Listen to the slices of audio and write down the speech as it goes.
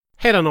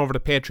Head on over to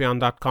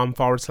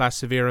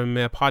patreon.com/Severe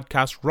MMA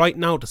podcast right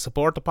now to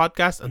support the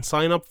podcast and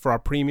sign up for our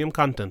premium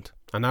content.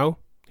 And now,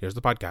 here's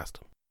the podcast.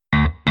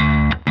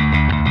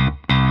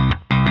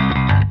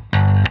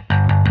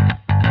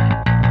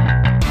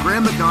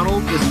 Graham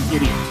McDonald is an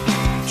idiot.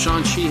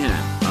 Sean Sheehan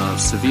of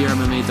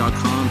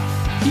SevereMMA.com.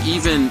 He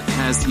even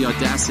has the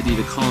audacity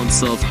to call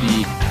himself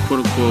the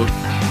quote-unquote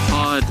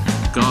pod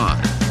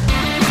god.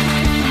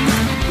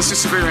 This is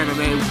Severe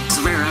MMA.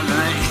 Severe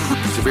MMA.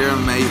 Severe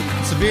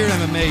MMA. Severe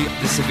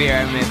MMA. The Severe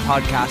MMA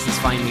podcast is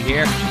finally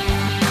here.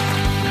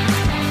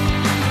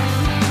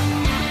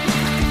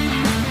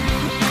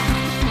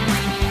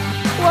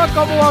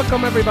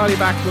 Welcome everybody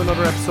back to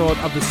another episode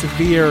of the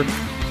Severe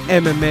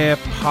MMA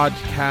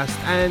podcast.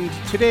 And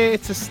today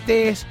it's a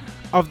state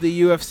of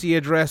the UFC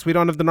address. We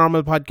don't have the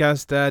normal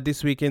podcast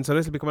this weekend, so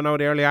this will be coming out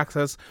early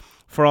access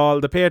for all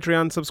the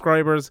Patreon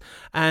subscribers,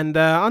 and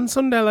on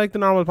Sunday, like the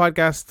normal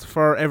podcast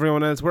for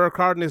everyone else. We're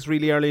recording this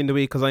really early in the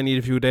week because I need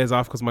a few days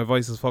off because my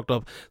voice is fucked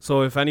up.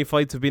 So if any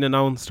fights have been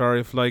announced, or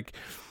if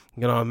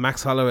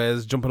Max Holloway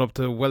is jumping up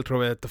to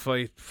welterweight to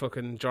fight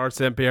fucking George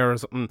St. Pierre or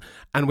something,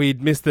 and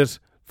we'd missed it,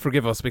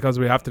 forgive us, because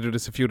we have to do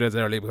this a few days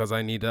early because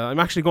I need I'm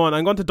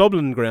going to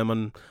Dublin,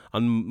 Graham,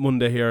 on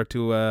Monday here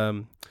to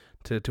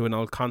an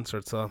old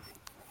concert. So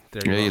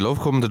there you go. You love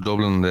coming to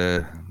Dublin,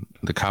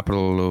 the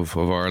capital of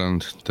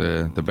Ireland,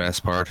 the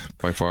best part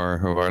by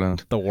far of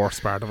Ireland. The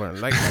worst part of Ireland.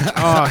 Like,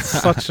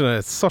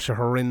 it's such a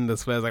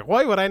horrendous place. Like,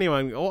 why would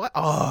anyone?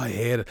 I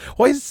hate it.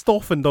 Why is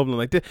stuff in Dublin?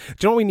 Like, do you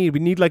know what we need? We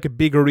need like a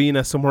big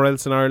arena somewhere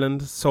else in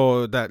Ireland.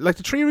 So that, like,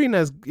 the Tree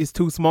Arena is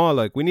too small.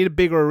 Like, we need a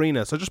bigger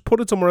arena. So just put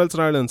it somewhere else in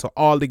Ireland, so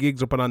all the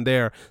gigs are put on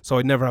there. So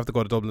I'd never have to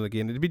go to Dublin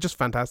again. It'd be just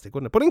fantastic,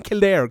 wouldn't it? But in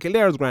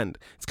Kildare's grand.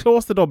 It's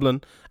close to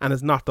Dublin, and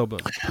it's not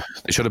Dublin.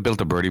 They should have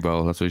built a birdie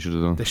ball. That's what you should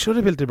have done. They should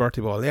have built the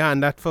Bertie Ball, yeah,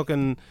 and that fucking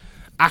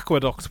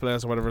Aqueducts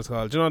place or whatever it's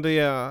called. Do you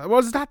know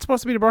was that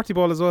supposed to be the Bertie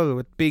Ball as well,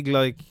 with big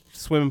like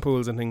swimming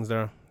pools and things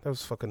there? That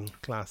was fucking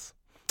class.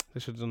 They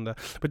should have done that.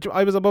 But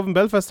I was above in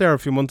Belfast there a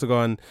few months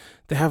ago, and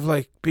they have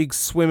like big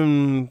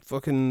swimming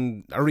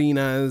fucking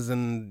arenas,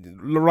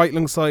 and right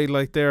alongside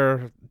like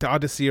the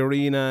Odyssey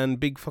Arena, and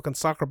big fucking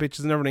soccer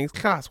pitches and everything. It's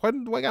class. Why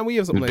can't we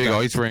have something like that? Big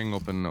ice ring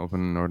up in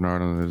Northern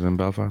Ireland is in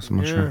Belfast. I'm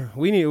not sure.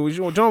 Do you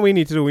know what we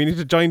need to do? We need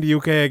to join the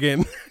UK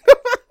again.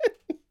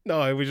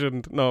 No, we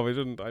shouldn't.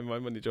 I'm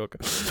only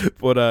joking.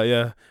 But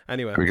yeah.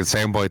 Anyway, we could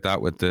soundbite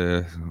that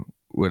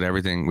with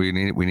everything. We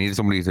need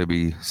somebody to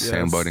be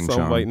soundbiting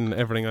Sean. Soundbiting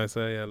everything I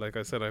say. Yeah, like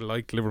I said, I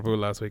liked Liverpool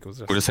last week. It was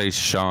just, we'll just say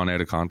Sean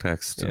out of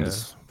context. Yeah.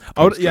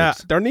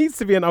 There needs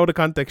to be an out of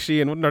context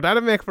Sheehan, wouldn't there?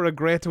 That'd make for a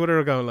great Twitter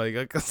account. Like,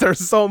 because there's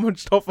so much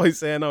stuff I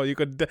say now. You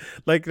could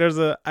there's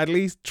at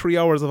least 3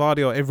 hours of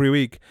audio every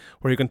week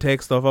where you can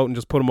take stuff out and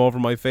just put them over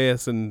my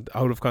face and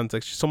out of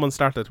context. Someone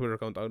start a Twitter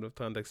account out of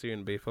context here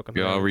and be fucking.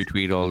 Yeah, I'll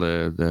retweet all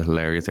the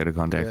hilarious out of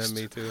context.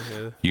 Yeah, me too.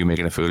 Yeah. You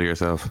making a fool of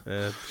yourself.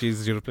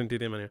 Jesus, you have plenty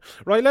of them in here.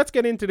 Right, let's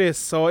get into this.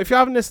 So if you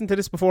haven't listened to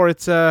this before,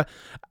 it's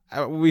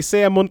we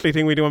say a monthly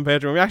thing we do on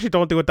Patreon. We actually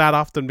don't do it that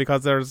often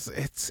because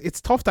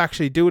it's tough to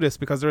actually do this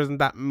because there isn't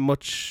that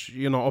much,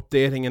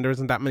 updating, and there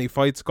isn't that many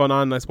fights going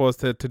on, I suppose,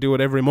 to do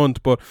it every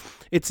month. But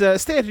it's a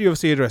state of the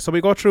UFC address. So we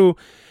go through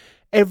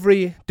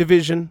every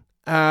division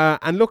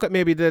and look at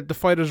maybe the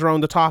fighters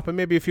around the top, and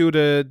maybe a few of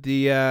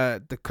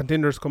the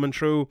contenders coming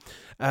through.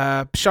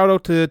 Shout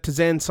out to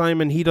Zane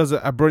Simon. He does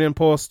a brilliant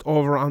post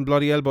over on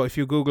Bloody Elbow. If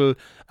you Google,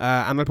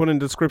 and I'll put in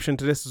the description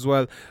to this as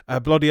well,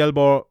 Bloody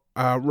Elbow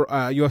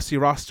UFC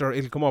roster,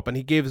 it'll come up, and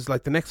he gives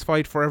like the next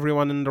fight for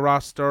everyone in the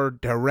roster,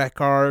 their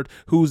record,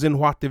 who's in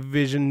what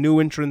division,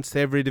 new entrants to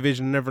every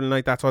division and everything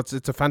like that. So it's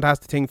a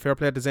fantastic thing. Fair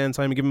play to Zane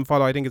Simon. Give him a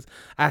follow. I think it's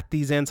at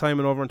the Zane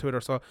Simon over on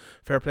Twitter. So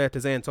fair play to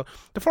Zane. So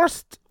the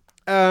first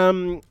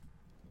division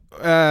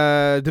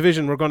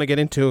we're going to get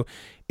into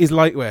is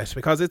lightweight,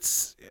 because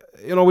it's,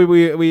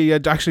 we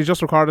actually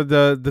just recorded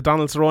the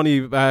Donald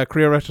Cerrone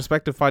career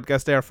retrospective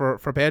podcast there for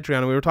Patreon,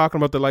 and we were talking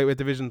about the lightweight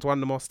division. It's one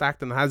of the most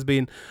stacked, and it has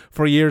been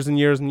for years and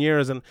years and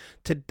years. And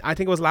I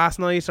think it was last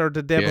night or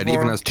the day before. Yeah, it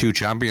even has 2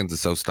 champions.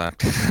 It's so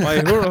stacked. Who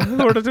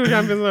are the 2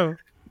 champions now?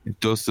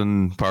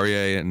 Dustin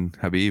Poirier and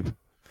Khabib.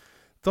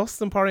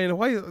 Dustin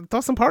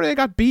Poirier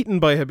got beaten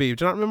by Khabib. Do you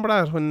not remember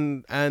that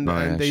when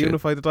they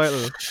unified the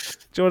title?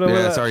 Do you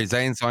know sorry,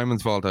 Zane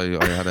Simon's fault. I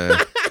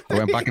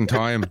went back in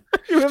time.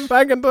 You went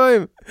back in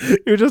time.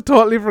 You just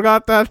totally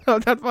forgot that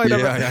fight. Yeah,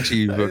 I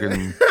actually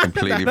fucking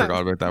completely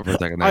forgot about that for a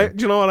second.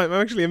 Do you know what? I'm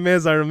actually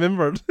amazed I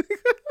remembered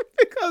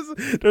because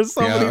there's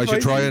so many. I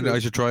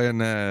should try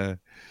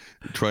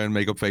and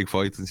make up fake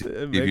fights and see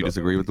if you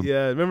disagree with them.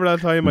 Yeah, remember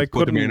that time I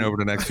couldn't... Put them in over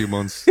the next few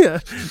months. Yeah,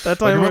 that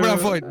time... remember that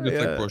fight?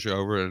 Just brush you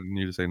over and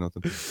you just say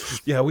nothing.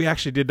 Yeah, we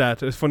actually did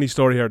that. It's a funny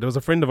story here. There was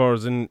a friend of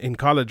ours in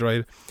college,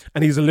 right?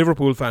 And he's a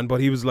Liverpool fan,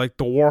 but he was like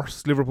the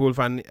worst Liverpool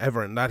fan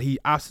ever, and that he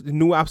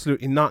knew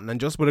absolutely nothing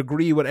and just would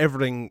agree with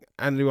everything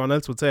anyone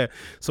else would say.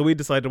 So we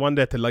decided one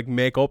day to like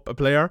make up a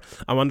player,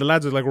 and one of the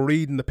lads was like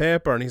reading the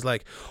paper, and he's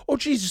like, "Oh,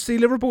 geez, you see,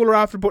 Liverpool are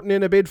after putting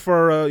in a bid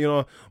for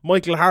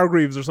Michael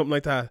Hargreaves or something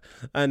like that."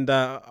 And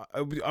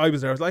I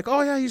was there. I was like,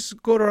 oh yeah, he's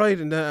good, alright.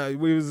 And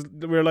we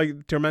were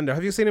like to your man there,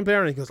 have you seen him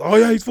there? And he goes, oh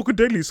yeah, he's fucking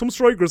deadly. Some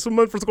striker, some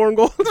man for scoring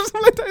goals or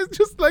something like that. It's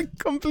just like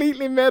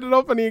completely made it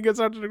up, and he gets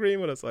started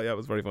agreeing with us. So yeah, it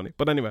was very funny.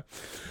 But anyway,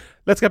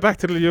 let's get back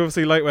to the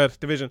UFC lightweight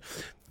division.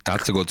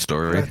 That's a good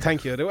story.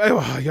 Thank you.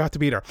 Oh, you have to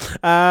be there.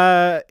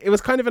 It was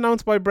kind of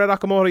announced by Brett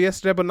Okamoto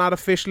yesterday, but not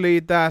officially,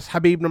 that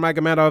Khabib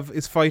Nurmagomedov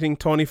is fighting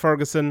Tony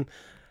Ferguson.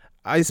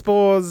 I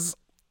suppose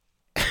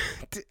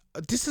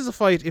this is a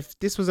fight. If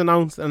this was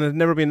announced and it had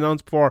never been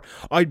announced before,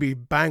 I'd be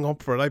bang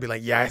up for it. I'd be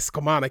like, yes,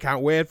 come on, I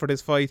can't wait for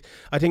this fight.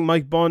 I think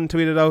Mike Bunn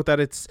tweeted out that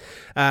it's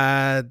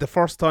the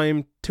first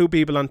time two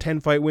people on 10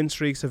 fight win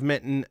streaks have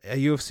met in a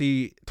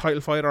UFC title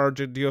fight, or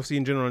the UFC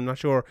in general, I'm not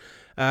sure.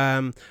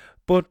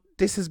 But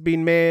this has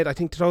been made, I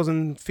think,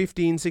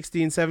 2015,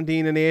 16,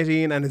 17 and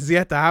 18, and it's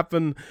yet to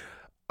happen.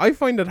 I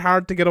find it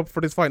hard to get up for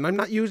this fight, and I'm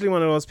not usually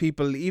one of those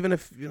people, even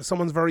if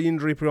someone's very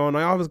injury prone,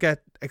 I always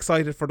get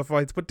excited for the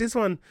fights, but this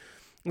one,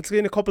 it's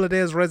been a couple of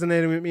days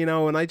resonating with me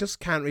now, and I just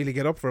can't really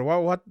get up for it.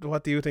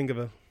 What do you think of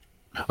it?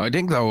 I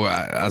think though,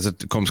 as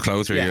it comes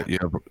closer, Yeah.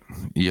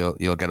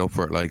 you'll get up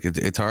for it. Like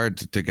it's hard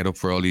to get up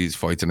for all these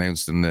fights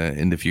announced in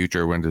the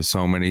future when there's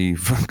so many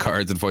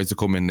cards and fights to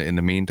come in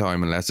the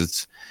meantime, unless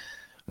it's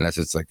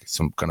like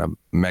some kind of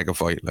mega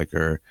fight, like,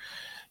 or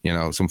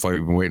some fight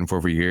we've been waiting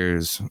for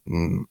years.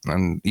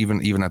 And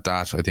even at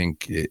that, I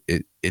think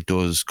it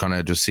does kind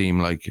of just seem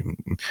like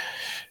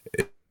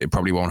it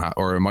probably won't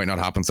or it might not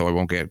happen, so I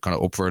won't get kind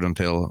of up for it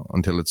until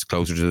it's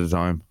closer to the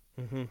time.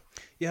 Mm-hmm.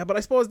 Yeah, but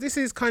I suppose this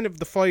is kind of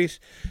the fight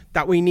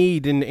that we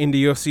need in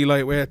the UFC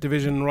lightweight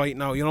division right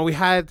now. We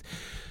had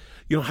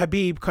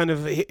Khabib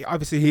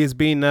obviously he has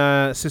been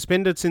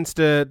suspended since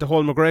the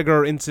whole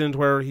McGregor incident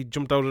where he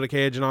jumped out of the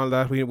cage and all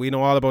that. We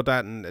know all about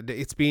that, and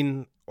it's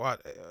been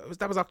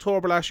that was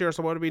October last year,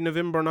 so it would be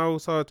November now.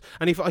 So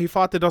and he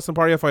fought the Dustin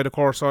Poirier fight, of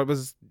course. So it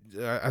was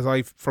as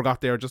I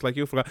forgot there, just like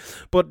you forgot.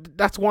 But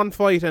that's one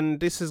fight, and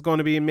this is going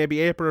to be in maybe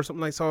April or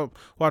something like so.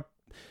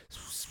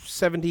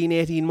 17,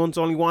 18 months,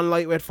 only one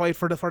lightweight fight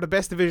for the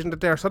best division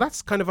there. So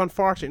that's kind of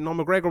unfortunate.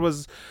 McGregor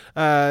was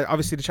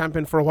obviously the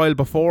champion for a while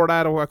before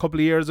that, or a couple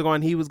of years ago,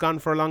 and he was gone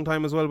for a long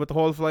time as well with the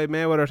whole Floyd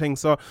Mayweather thing.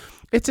 So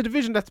it's a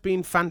division that's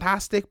been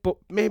fantastic, but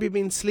maybe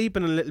been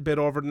sleeping a little bit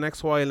over the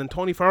next while. And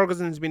Tony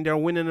Ferguson's been there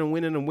winning and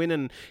winning and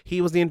winning. He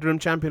was the interim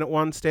champion at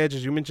one stage,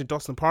 as you mentioned.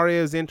 Dustin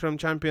Poirier is the interim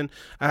champion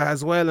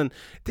as well. And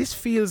this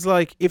feels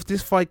like if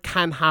this fight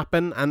can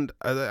happen, and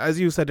as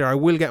you said there, I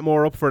will get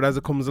more up for it as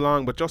it comes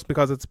along, but just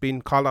because it's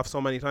been called off so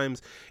many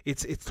times,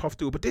 it's tough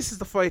to do. But this is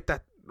the fight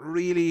that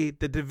really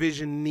the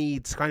division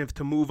needs kind of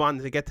to move on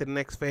to get to the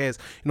next phase.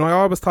 I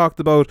always talked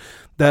about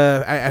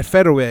at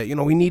featherweight,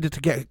 we needed to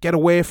get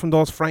away from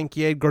those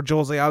Frankie Edgar,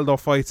 Jose Aldo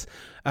fights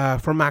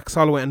for Max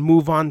Holloway and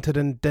move on to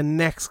the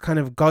next kind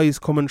of guys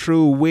coming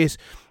through with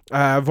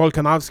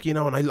Volkanovski,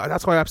 and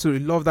that's why I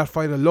absolutely love that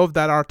fight. I love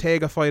that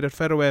Ortega fight at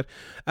featherweight,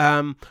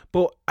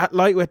 but at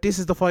lightweight, this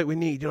is the fight we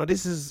need.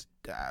 This is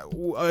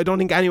I don't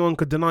think anyone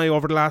could deny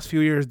over the last few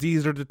years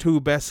these are the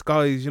two best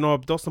guys.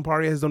 Dustin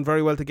Poirier has done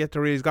very well to get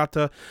there. He's got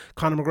to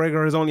Conor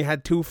McGregor has only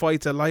had 2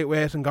 fights at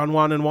lightweight and gone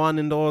 1-1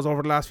 in those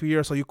over the last few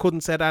years, so you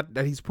couldn't say that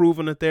he's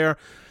proven it there.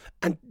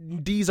 And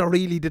these are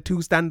really the two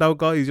standout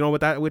guys,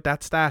 with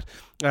that stat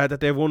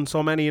that they've won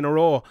so many in a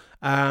row.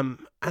 And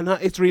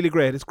it's really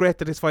great. It's great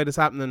that this fight is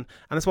happening. And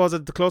I suppose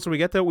that the closer we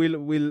get there,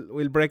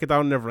 we'll break it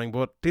down and everything.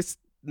 But this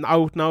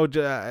out now, it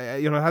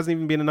hasn't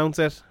even been announced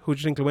yet. Who do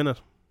you think will win it?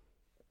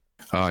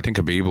 I think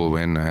Khabib will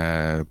win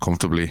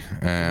comfortably.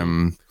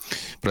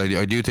 But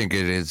I do think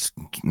it is,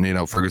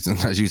 Ferguson,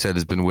 as you said,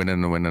 has been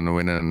winning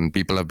and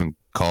people have been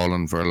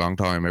calling for a long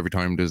time. Every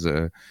time there's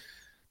a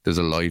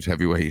light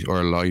heavyweight or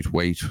a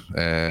lightweight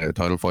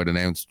title fight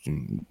announced,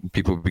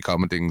 people will be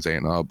commenting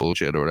saying, oh,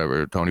 bullshit or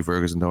whatever, Tony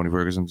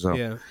Ferguson. So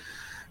yeah.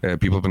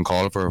 People have been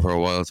calling for a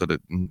while, so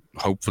that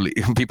hopefully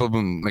people have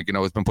been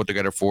it's been put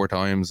together 4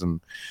 times, and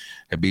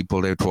Khabib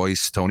pulled out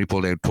twice, Tony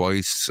pulled out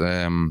twice,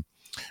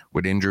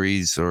 with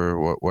injuries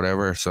or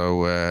whatever.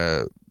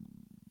 So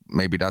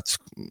maybe that's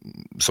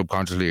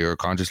subconsciously or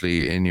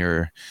consciously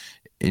in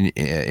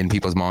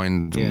people's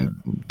mind. Yeah.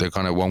 They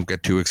kind of won't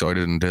get too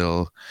excited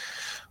until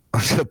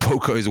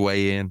both guys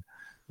weigh in.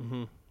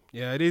 Mm-hmm.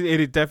 Yeah,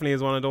 it definitely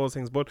is one of those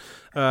things. But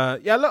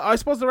yeah, look, I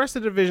suppose the rest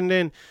of the division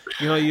then,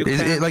 how do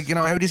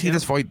you see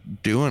this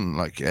fight doing?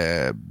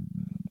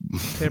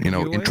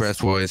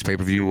 Interest wise,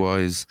 pay-per-view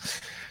wise,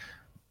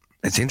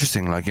 it's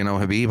interesting.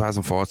 Khabib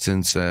hasn't fought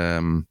since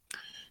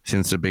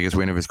the biggest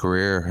win of his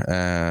career.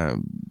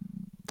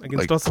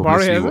 Against Dustin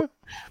Poirier,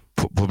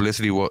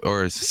 publicity,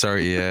 it's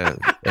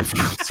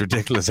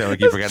ridiculous how I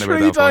keep forgetting about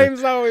that 3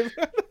 times now.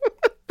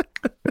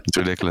 It's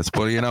ridiculous,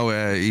 but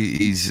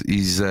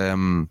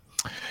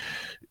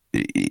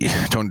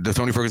the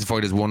Tony Ferguson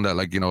fight is one that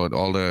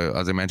all the,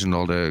 as I mentioned,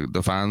 all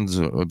the fans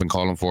have been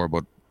calling for,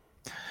 but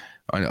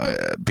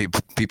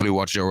people who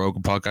watch Joe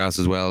Rogan podcast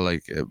as well,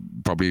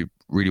 probably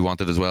really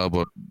want it as well.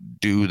 But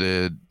do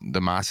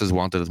the masses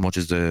want it as much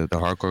as the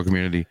hardcore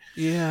community?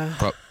 Yeah,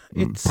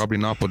 probably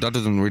not. But that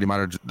doesn't really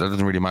matter. That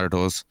doesn't really matter to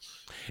us.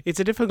 It's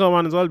a difficult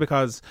one as well,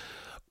 because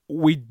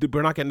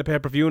we're not getting the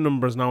pay-per-view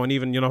numbers now, and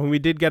even, you know, when we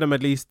did get them,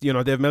 at least, you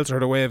know, Dave Meltzer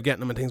had a way of getting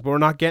them and things, but we're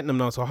not getting them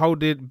now. So how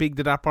big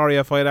did that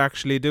Poirier fight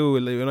actually do?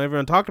 You know,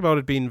 everyone talked about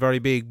it being very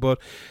big, but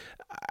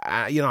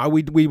you know,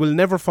 we will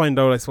never find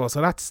out, I suppose.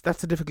 So that's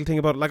the difficult thing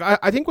about it. Like,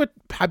 I think with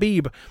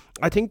Khabib,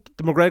 I think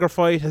the McGregor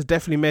fight has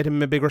definitely made him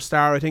a bigger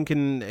star. I think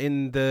in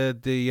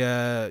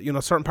the you know,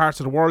 certain parts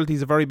of the world,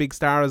 he's a very big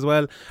star as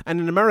well. And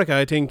in America,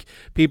 I think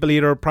people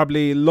either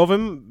probably love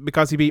him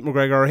because he beat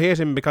McGregor or hate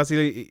him because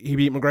he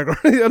beat McGregor.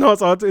 You know,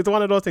 so it's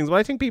one of those things. But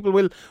I think people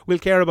will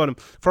care about him.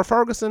 For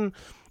Ferguson,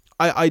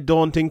 I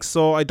don't think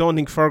so. I don't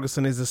think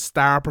Ferguson is a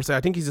star per se.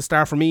 I think he's a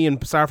star for me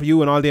and a star for you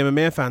and all the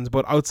MMA fans.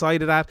 But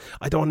outside of that,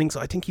 I don't think so.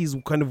 I think his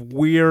kind of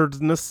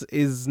weirdness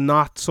is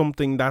not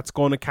something that's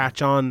going to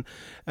catch on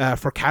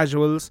for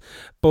casuals.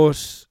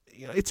 But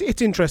you know,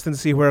 it's interesting to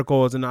see where it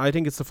goes. And I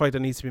think it's the fight that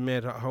needs to be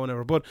made,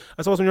 however. But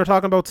I suppose when you're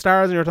talking about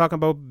stars and you're talking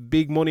about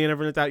big money and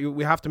everything like that,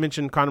 we have to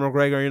mention Conor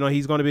McGregor. You know,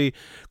 he's going to be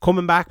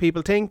coming back,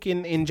 people think,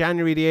 in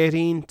January the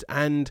 18th.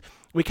 And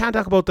we can't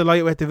talk about the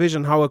lightweight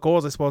division, how it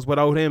goes, I suppose,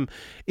 without him.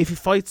 If he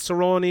fights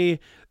Cerrone,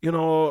 you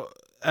know,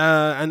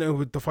 and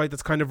with the fight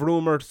that's kind of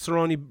rumoured,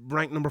 Cerrone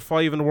ranked number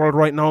 5 in the world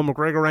right now,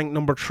 McGregor ranked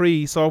number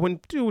 3. So when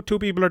two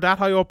people are that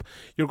high up,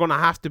 you're going to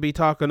have to be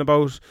talking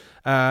about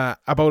a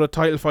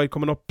title fight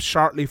coming up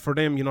shortly for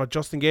them. You know,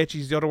 Justin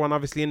Gaethje's the other one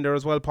obviously in there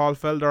as well, Paul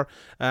Felder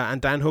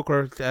and Dan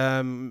Hooker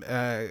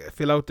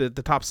fill out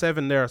the top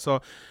 7 there.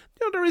 So,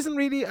 you know, there isn't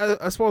really,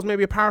 I suppose,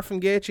 maybe apart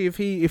from Gaethje,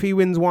 if he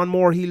wins one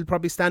more, he'll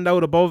probably stand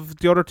out above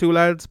the other two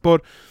lads.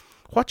 But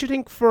what do you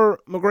think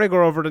for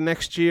McGregor over the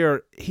next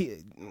year?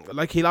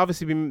 He'll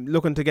obviously be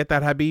looking to get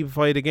that Khabib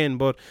fight again,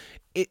 but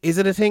is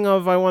it a thing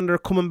of, I wonder,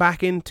 coming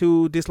back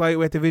into this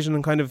lightweight division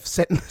and kind of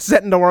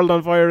setting the world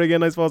on fire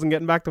again, I suppose, and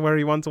getting back to where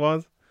he once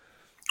was?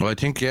 Well, I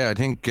think you know,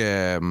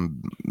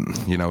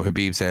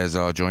 Khabib says,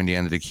 "Oh, join the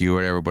end of the queue," or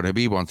whatever. But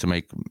Khabib wants to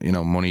make, you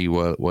know, money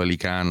while he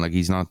can. Like,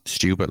 he's not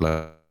stupid.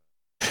 Like,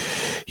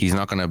 he's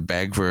not going to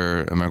beg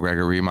for a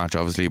McGregor rematch,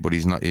 obviously, but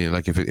he's not,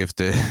 like, if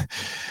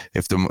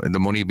the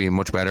money being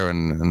much better,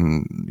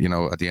 and you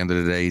know, at the end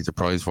of the day, he's a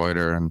prize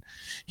fighter, and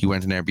he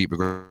went in there and beat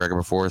McGregor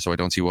before, so I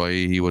don't see why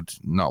he would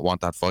not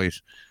want that fight.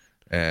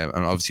 And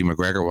obviously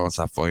McGregor wants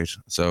that fight.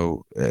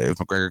 So if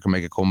McGregor can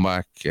make a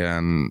comeback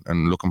and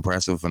look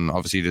impressive, and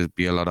obviously there'd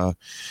be a lot of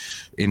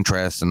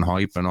interest and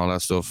hype and all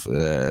that stuff,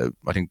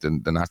 I think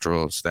the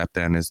natural step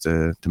then is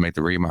to make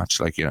the rematch.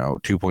 Like, you know,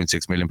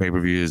 2.6 million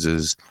pay-per-views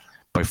is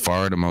by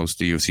far the most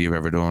the UFC have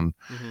ever done.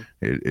 Mm-hmm.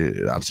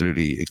 It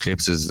absolutely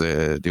eclipses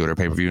the other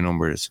pay-per-view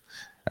numbers.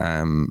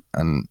 And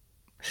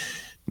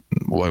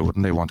why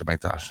wouldn't they want to make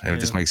that? It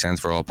just makes sense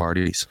for all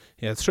parties.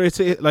 Yeah, it's true.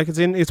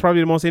 It's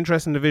probably the most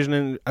interesting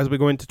division as we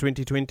go into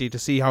 2020, to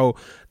see how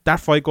that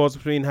fight goes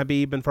between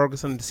Khabib and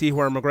Ferguson, to see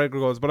where McGregor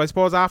goes. But I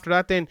suppose after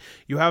that, then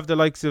you have the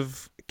likes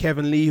of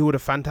Kevin Lee, who had a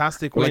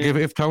fantastic win. Like,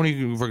 if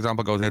Tony, for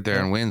example, goes out there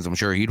and wins, I'm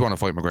sure he'd want to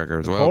fight McGregor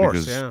as well. Of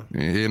course, because,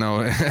 you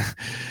know,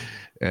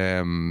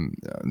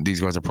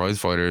 these guys are prize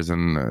fighters,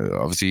 and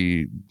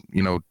obviously,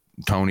 you know,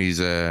 Tony's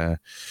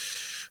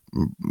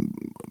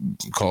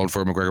called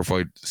for a McGregor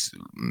fight,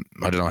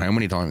 I don't know how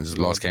many times,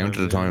 lost count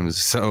of the times.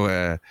 So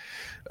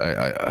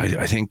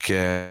I think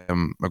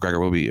McGregor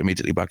will be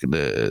immediately back in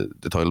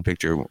the title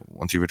picture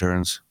once he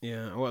returns.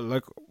 Yeah, well,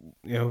 like,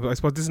 you know, I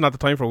suppose this is not the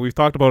time for it. We've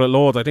talked about it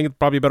loads. I think it's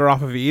probably better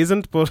off if he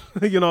isn't, but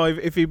you know,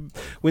 if he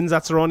wins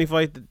that Cerrone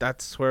fight,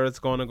 that's where it's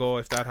going to go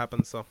if that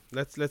happens. So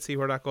let's see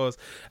where that goes.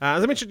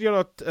 As I mentioned, you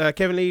know,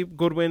 Kevin Lee,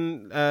 good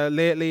win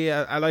lately.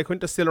 I like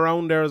Quintus still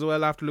around there as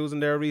well after losing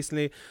there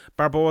recently.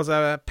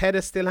 Barboza,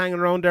 Pettis still hanging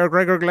around there.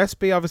 Gregor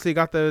Gillespie obviously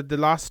got the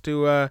loss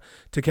to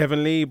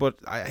Kevin Lee, but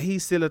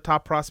he's still a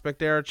top prospect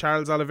there.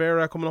 Charles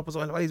Oliveira coming up as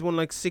well. He's won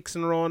like 6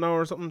 in a row now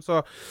or something.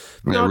 So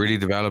really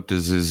developed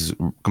his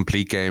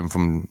complete game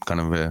from kind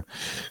of a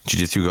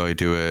jiu-jitsu guy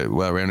to a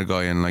well-rounded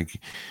guy. And like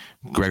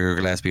Gregor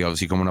Gillespie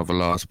obviously coming off a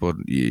loss, but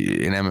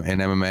in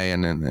MMA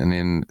and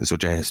in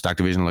such a stacked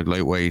division like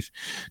lightweight,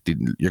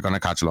 you're gonna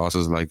catch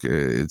losses. Like,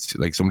 it's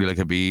like somebody like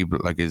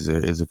Khabib, like, is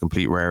a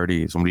complete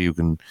rarity. Somebody who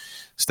can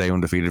stay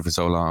undefeated for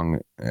so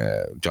long.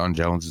 John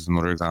Jones is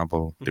another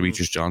example. Mm-hmm.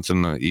 Demetrius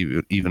Johnson,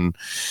 even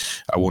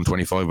at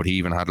 125, but he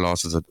even had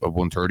losses at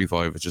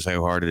 135. It's just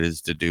how hard it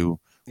is to do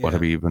what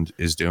Khabib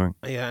is doing.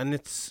 Yeah, and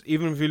it's,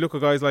 even if you look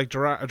at guys like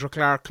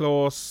Drakkar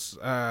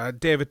Klose,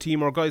 David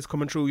Timur, guys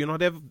coming through, you know,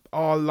 they've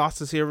all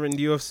losses here in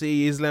the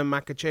UFC. Islam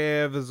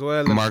Makhachev as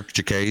well. Mark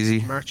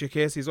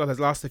Diakiese as well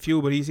has lost a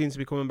few, but he seems to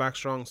be coming back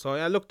strong. So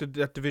yeah, look,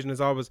 that division is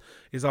always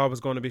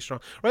going to be strong.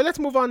 Right, let's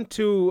move on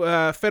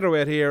to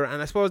featherweight here,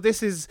 and I suppose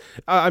this is,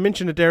 I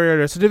mentioned it there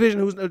earlier, it's a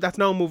division that's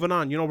now moving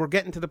on. You know, we're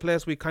getting to the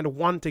place we kind of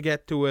want to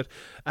get to it.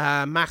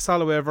 Max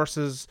Holloway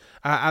versus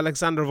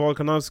Alexander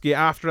Volkanovski.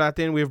 After that,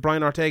 then we have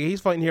Brian Ortega.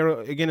 He's fighting here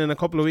again in a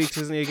couple of weeks,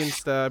 isn't he?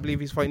 Against I believe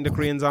he's fighting the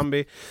Korean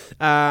Zombie.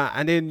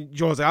 And then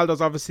Jose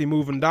Aldo's obviously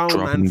moving down,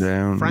 Dropping and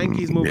down.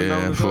 Frankie's moving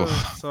down as well.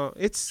 So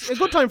it's a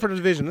good time for the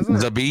division, isn't it?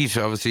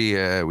 Zabit,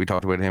 obviously, we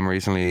talked about him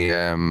recently,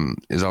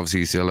 is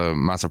obviously still a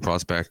massive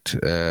prospect.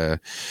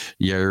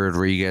 Yair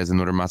Rodriguez,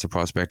 another massive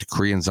prospect.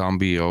 Korean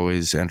Zombie,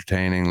 always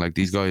entertaining. Like,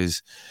 these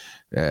guys,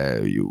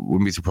 you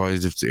wouldn't be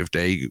surprised if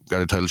they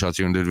got a title shot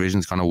soon. The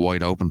division's kind of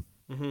wide open.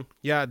 Mm-hmm.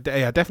 Yeah,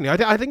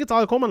 definitely. I think it's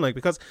all coming, like,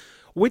 because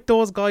with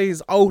those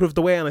guys out of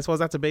the way, and I suppose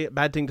that's a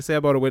bad thing to say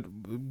about it,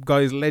 with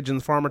guys,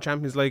 legends, former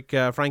champions like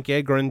Frankie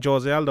Edgar and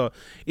Jose Aldo,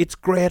 it's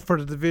great for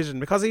the division,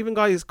 because even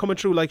guys coming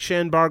through like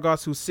Shane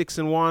Burgos, who's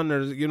 6-1,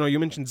 or you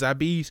mentioned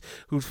Zabit,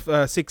 who's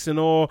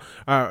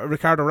 6-0,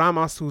 Ricardo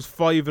Ramos, who's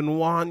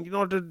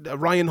 5-1,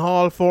 Ryan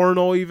Hall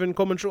 4-0, even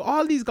coming through.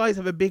 All these guys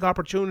have a big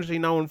opportunity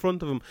now in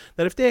front of them,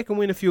 that if they can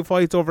win a few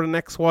fights over the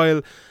next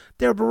while,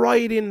 they're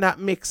right in that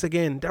mix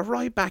again. They're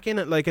right back in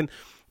it. Like, and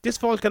this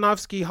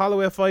Volkanovski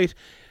Holloway fight,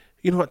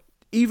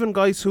 even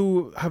guys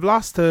who have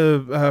lost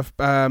to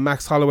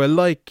Max Holloway,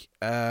 like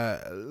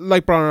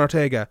Brian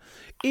Ortega,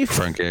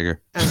 Frank Yeager.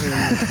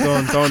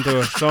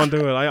 Don't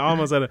do it. I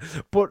almost said it.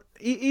 But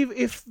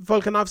if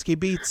Volkanovski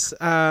beats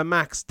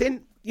Max,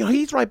 then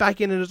he's right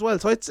back in it as well.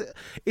 So it's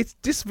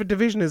this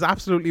division is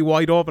absolutely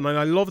wide open, and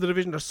I love the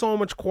division. There's so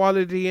much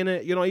quality in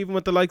it. Even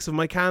with the likes of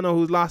Moicano,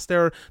 who lost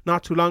there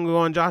not too long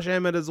ago, and Josh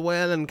Emmett as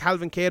well, and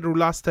Calvin Kattar, who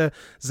lost to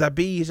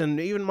Zabit, and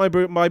even my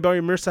boy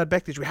Mirsad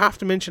Bektic. We have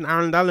to mention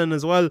Arnold Allen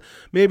as well.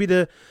 Maybe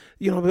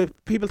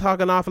people talk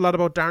an awful lot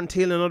about Darren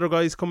Till and other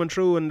guys coming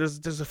through, and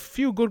there's a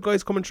few good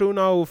guys coming through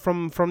now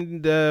from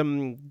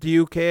the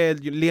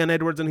UK. Leon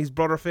Edwards and his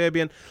brother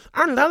Fabian.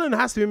 Arnold Allen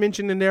has to be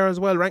mentioned in there as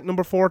well, ranked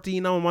number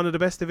 14 now in one of the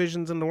best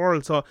divisions in the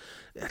world. So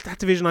that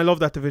division, I love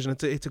that division.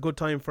 It's a good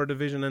time for a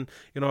division, and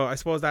I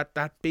suppose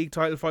that big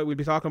title fight, we'll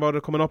be talking about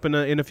it coming up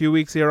in a few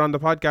weeks here on the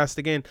podcast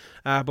again.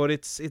 But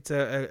it's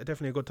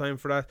definitely a good time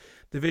for that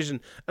division.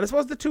 And I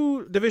suppose the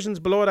two divisions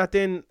below that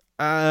then,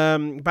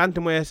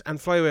 bantamweight and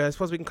flyweight, I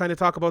suppose we can kind of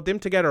talk about them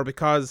together,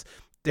 because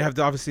they have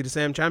obviously the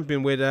same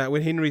champion with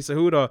Henry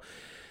Cejudo.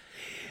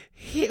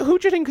 Who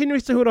do you think Henry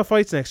Cejudo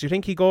fights next? Do you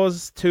think he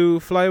goes to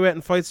flyweight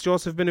and fights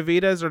Joseph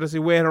Benavidez, or does he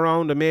wait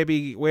around and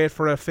maybe wait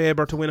for a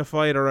Faber to win a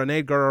fight, or an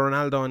Edgar or an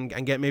Aldo,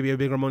 and get maybe a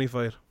bigger money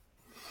fight?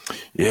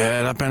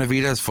 Yeah, that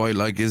Benavidez fight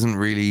isn't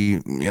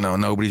really,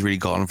 nobody's really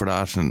calling for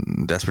that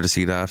and desperate to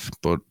see that,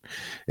 but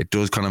it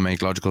does kind of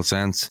make logical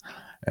sense.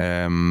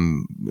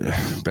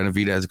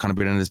 Benavidez has kind of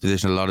been in this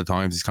position a lot of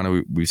times.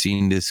 We've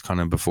seen this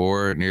kind of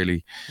before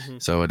nearly. Mm-hmm.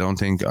 So I don't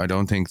think the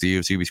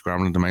UFC will be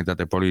scrambling to make that.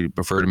 They probably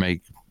prefer to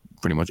make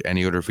pretty much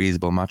any other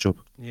feasible matchup.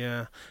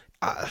 Yeah,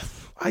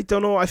 I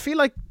don't know. I feel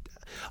like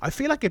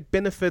it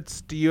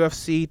benefits the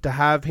UFC to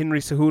have Henry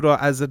Cejudo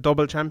as a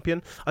double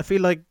champion. I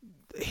feel like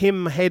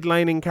him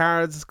headlining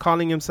cards,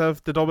 calling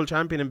himself the double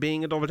champion and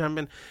being a double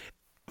champion,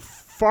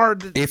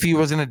 if he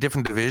was in a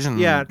different division,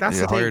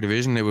 that's a higher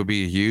division, it would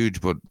be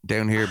huge. But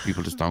down here,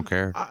 people just don't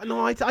care.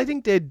 No, I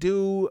think they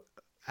do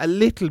a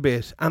little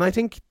bit, and I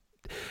think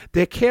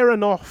they care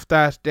enough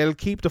that they'll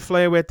keep the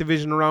flyweight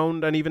division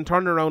around and even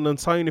turn around and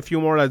sign a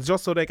few more lads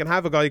just so they can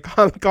have a guy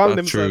calling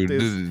himself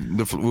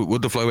this.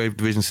 Would the flyweight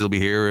division still be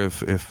here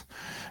if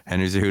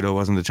Henry Cejudo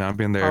wasn't the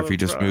champion there? If he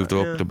just moved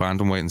up to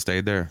bantamweight and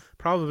stayed there?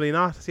 Probably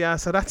not. Yeah,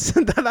 so that's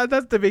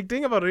the big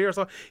thing about it here.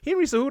 So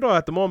Henry Cejudo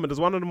at the moment is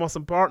one of the most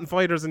important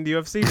fighters in the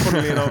UFC,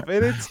 funnily enough,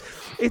 and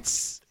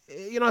it's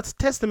a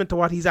testament to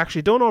what he's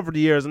actually done over the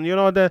years. And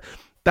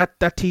that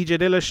TJ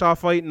Dillashaw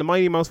fight and the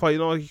Mighty Mouse fight,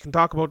 you can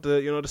talk about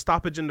the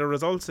stoppage and the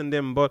results in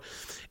them, but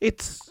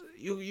it's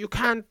you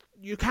can't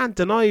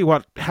deny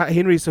what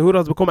Henry Cejudo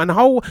has become, and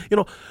how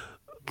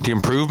the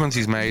improvements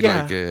he's made,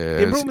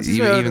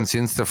 even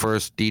since the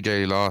first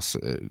DJ loss,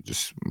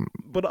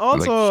 but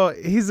also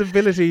his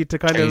ability to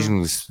kind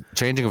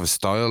changing of his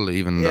style,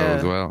 even though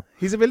as well.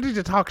 His ability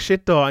to talk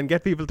shit though and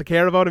get people to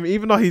care about him,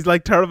 even though he's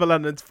terrible,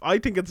 and I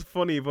think it's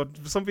funny, but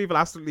some people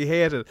absolutely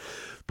hate it.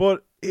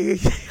 But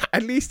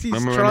at least he's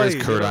tried.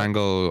 His Kurt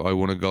Angle, I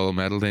won a gold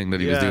medal thing that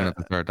he was doing at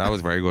the start. That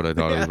was very good. I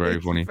thought it was very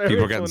funny.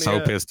 People were getting so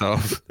pissed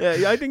off.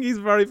 Yeah, I think he's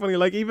very funny.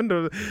 Like even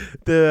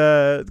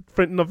the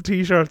printing of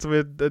T-shirts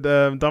with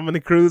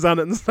Dominic Cruz on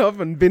it and stuff,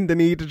 and bend the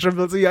knee to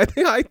Triple C. I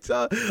think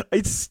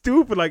it's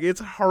stupid. Like it's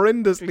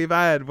horrendously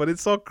bad, but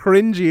it's so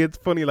cringy. It's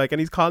funny. Like,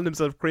 and he's calling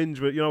himself cringe,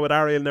 with with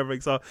Ariel and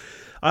everything. So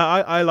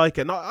I like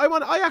it.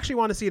 I actually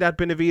want to see that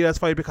Benavidez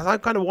fight, because I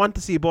kind of want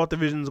to see both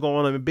divisions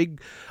going.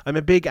 I'm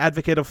a big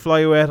advocate of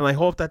flyweight, and I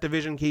hope that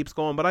division keeps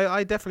going. But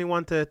I definitely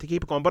want to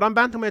keep it going. But on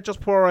bantamweight, just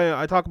before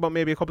I talk about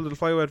maybe a couple of the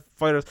flyweight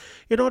fighters,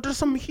 there's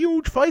some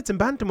huge fights in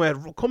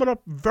bantamweight coming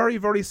up very,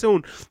 very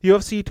soon.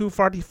 UFC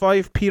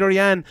 245, Peter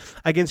Yan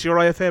against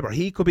Uriah Faber.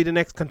 He could be the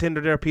next contender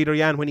there, Peter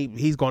Yan, when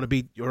he's going to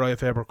beat Uriah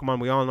Faber. Come on,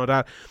 we all know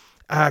that.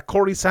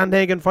 Corey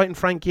Sandhagen fighting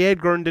Frankie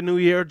Edgar in the new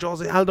year.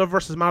 Jose Aldo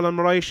versus Marlon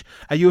Moraes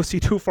at UFC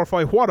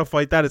 245. What a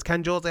fight that is.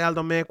 Can Jose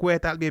Aldo make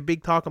weight? That'll be a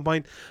big talking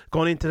point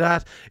going into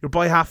that. Your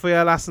boy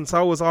Rafael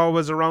Assunção is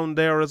always around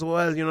there as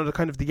well. You know, the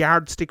kind of the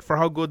yardstick for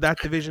how good that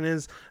division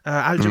is.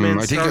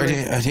 Aljamain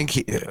I think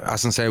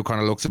Assunção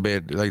kind of looks a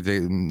bit like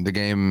the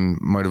game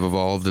might have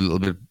evolved a little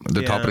bit.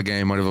 The top of the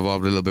game might have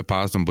evolved a little bit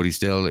past him, but he's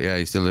still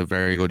a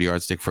very good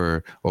yardstick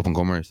for up and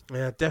comers.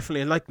 Yeah,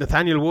 definitely. And like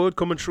Nathaniel Wood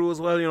coming through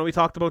as well. You know, we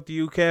talked about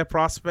the UK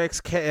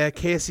prospects.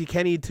 Casey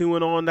Kenny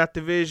 2-0 in that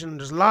division.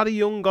 There's a lot of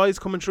young guys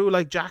coming through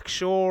like Jack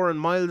Shore and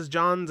Miles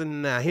Johns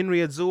and Henry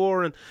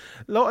Azur and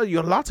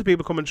lots of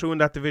people coming through in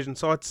that division.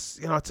 So it's,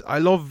 you know, I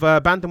love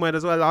bantamweight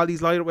as well. All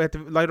these lighter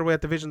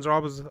weight divisions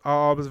are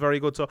always very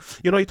good. So,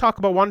 you know, you talk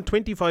about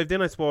 125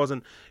 then, I suppose,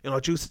 and you know,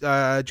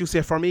 Jose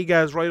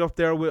Formiga is right up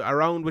there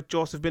around with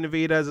Joseph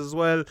Benavidez as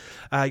well.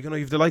 You know,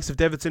 you've the likes of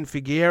Davidson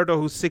Figueiredo,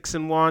 who's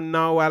 6-1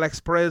 now. Alex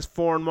Perez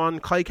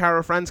 4-1. Kai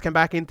Kara France came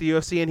back into the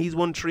UFC and he's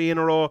won 3 in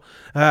a row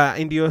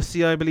in the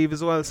UFC, I believe,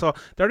 as well. So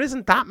there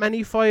isn't that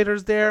many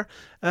fighters there,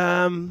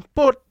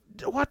 but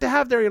what they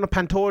have there, you know,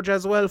 Pantoja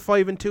as well,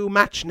 5-2.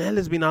 Matt Schnell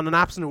has been on an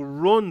absolute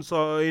run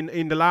so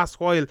in the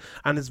last while,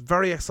 and is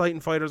very exciting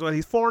fighter as well.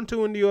 He's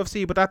 4-2 in the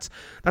UFC, but that's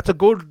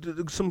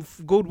some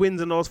good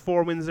wins in those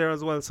 4 wins there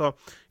as well. So,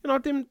 you know,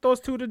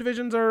 those two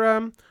divisions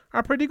are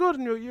pretty good,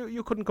 and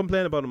you couldn't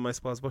complain about them, I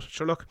suppose. But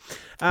sure, look,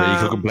 you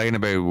could complain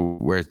about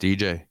where's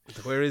DJ.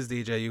 Where is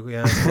DJ? You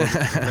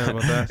complain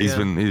about that.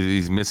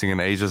 He's missing in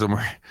Asia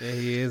somewhere. Yeah,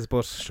 he is.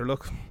 But sure,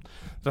 look.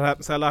 There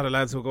happens to a lot of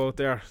lads who go out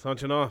there, don't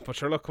you know? But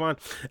sure, look, come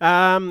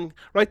on.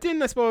 Right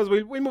then, I suppose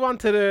we move on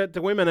to the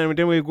women, and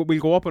then we'll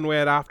go up and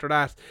weight after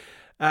that.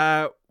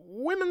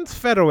 Women's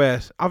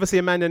featherweight. Obviously,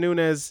 Amanda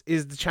Nunes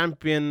is the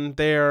champion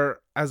there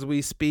as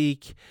we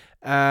speak.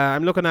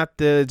 I'm looking at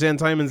the Jane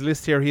Simons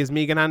list here. He has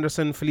Megan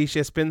Anderson,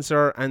 Felicia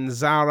Spencer, and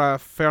Zara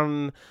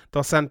Fern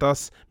dos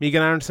Santos.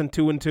 Megan Anderson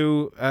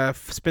 2-2,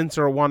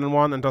 Spencer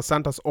 1-1, and dos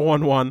Santos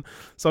 0-1.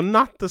 So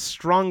not the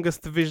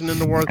strongest division in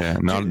the world. Yeah,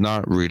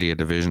 not really a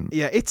division.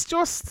 Yeah, it's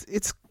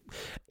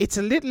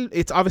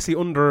obviously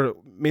under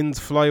men's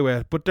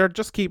flyweight, but they're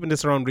just keeping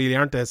this around, really,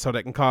 aren't they? So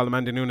they can call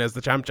Amanda Nunes the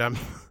champ.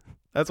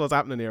 That's what's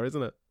happening here,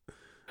 isn't it?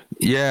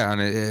 Yeah, and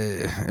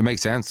it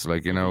makes sense.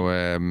 Like, you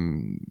know,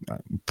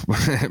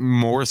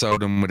 more so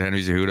than with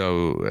Henry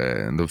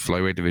Cejudo in the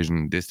flyweight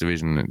division. This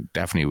division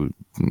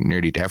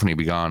nearly definitely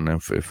be gone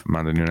if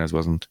Amanda Nunes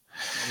wasn't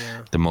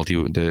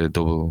the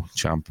double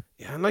champ.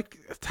 Yeah, and like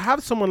to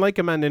have someone like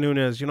Amanda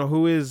Nunes, you know,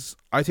 who is,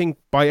 I think,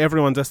 by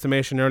everyone's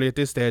estimation, early at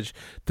this stage,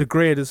 the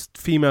greatest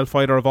female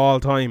fighter of all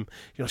time.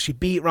 You know, she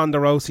beat Ronda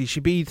Rousey, she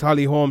beat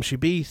Holly Holm, she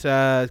beat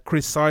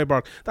Chris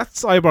Cyborg. That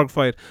Cyborg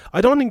fight, I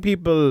don't think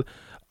people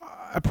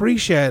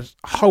appreciate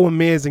how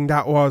amazing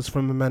that was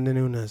from Amanda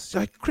Nunes.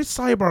 Like, Chris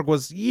Cyborg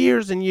was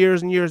years and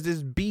years and years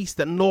this beast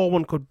that no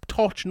one could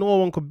touch, no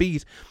one could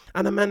beat,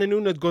 and Amanda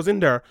Nunes goes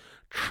in there,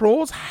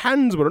 throws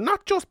hands with her,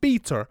 not just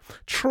beats her,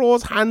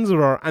 throws hands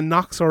with her and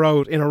knocks her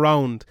out in a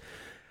round.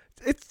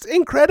 It's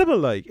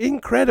incredible,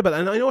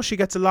 and I know she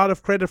gets a lot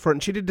of credit for it,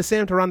 and she did the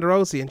same to Ronda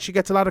Rousey, and she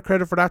gets a lot of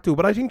credit for that too,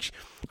 but I think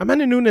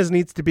Amanda Nunes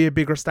needs to be a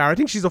bigger star. I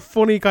think she's a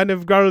funny kind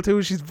of girl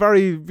too. She's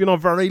very, you know,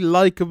 very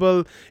likeable.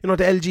 You know,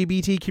 the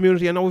LGBT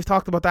community, I know we've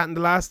talked about that in the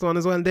last one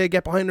as well, and they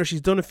get behind her.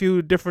 She's done a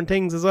few different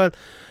things as well.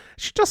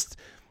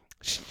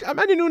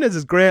 Amanda Nunes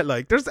is great.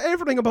 Like, there's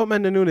everything about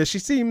Amanda Nunes. She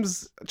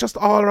seems just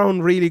all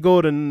around really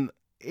good, and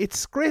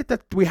it's great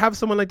that we have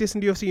someone like this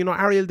in the UFC. You know,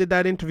 Ariel did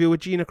that interview with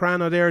Gina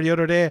Carano there the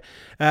other day,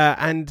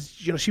 and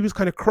you know, she was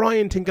kind of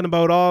crying thinking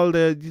about all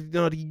the, you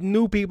know, the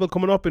new people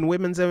coming up in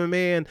women's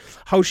MMA and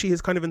how she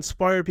has kind of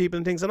inspired people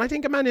and things. And I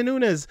think Amanda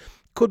Nunes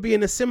could be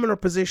in a similar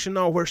position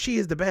now where she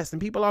is the best,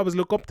 and people always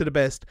look up to the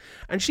best,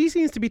 and she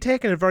seems to be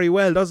taking it very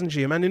well, doesn't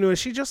she? Amanda Nunes,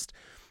 she just,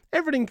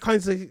 everything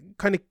kind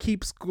of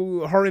keeps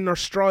her in her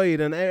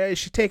stride, and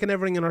she's taking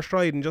everything in her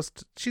stride, and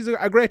just, she's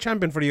a great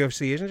champion for the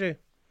UFC, isn't she?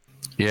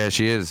 Yeah,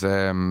 she is.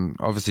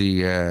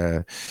 Obviously,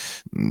 the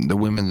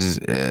women's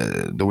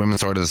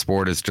side of the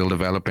sport is still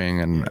developing,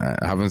 and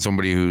having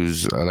somebody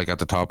who's like at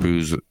the top,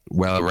 who's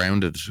well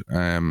rounded,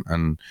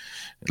 and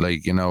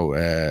like, you know,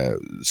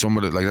 some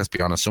of the, like, let's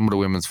be honest, some of the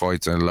women's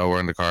fights are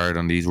lower in the card,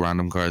 and these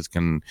random cards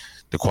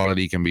the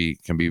quality can be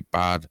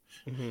bad.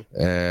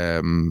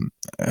 Mm-hmm.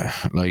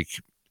 Like,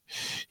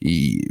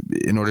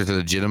 in order to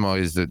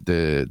legitimize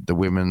the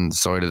women's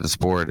side of the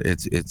sport,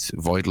 it's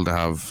vital to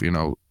have, you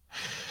know,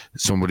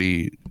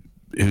 somebody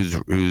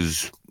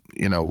who's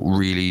you know,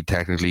 really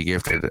technically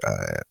gifted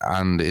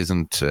and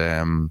isn't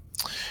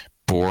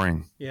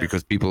boring,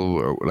 because people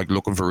are like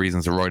looking for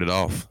reasons to write it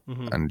off,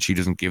 and she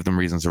doesn't give them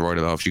reasons to write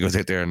it off. She goes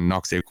out there and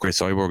knocks out Chris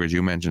Cyborg, as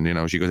you mentioned. You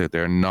know, she goes out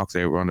there and knocks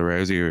out Ronda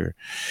Rousey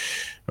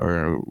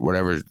or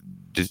whatever,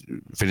 just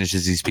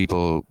finishes these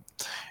people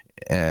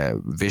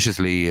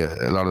viciously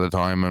a lot of the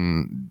time,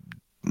 and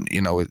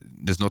you know,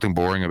 there's nothing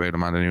boring about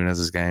Amanda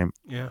Nunes' game.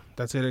 Yeah,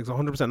 that's it,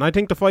 100%. And I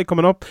think the fight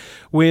coming up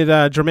with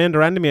Jermaine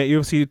Durandamy at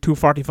UFC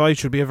 245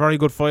 should be a very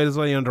good fight as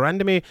well. You know,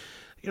 Durandamy,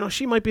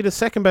 she might be the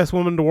second best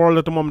woman in the world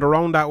at the moment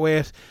around that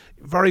weight.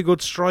 Very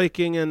good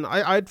striking, and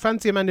I'd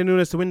fancy Amanda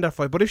Nunes to win that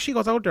fight. But if she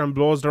goes out there and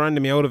blows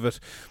Durandamy out of it,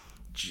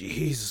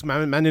 Jesus,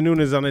 man, Amanda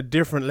Nunes is on a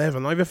different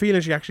level. I have a feeling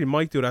she actually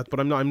might do that, but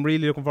I'm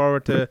really looking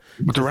forward to.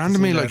 But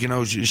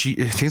Durandamy, she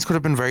things could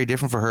have been very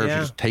different for her if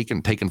she's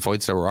taken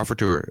fights that were offered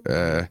to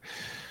her.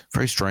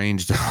 Very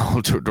strange, the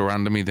whole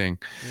Durandamy thing.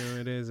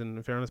 Yeah, it is,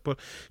 in fairness. But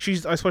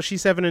I suppose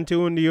she's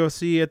 7-2 in the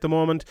UFC at the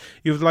moment.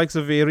 You have the likes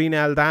of Irina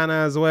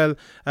Aldana as well,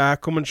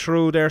 coming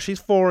through there.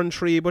 She's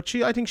 4-3, but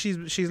I think she's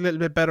a little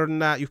bit better than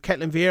that. You've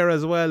Ketlen Vieira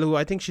as well, who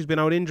I think she's been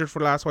out injured for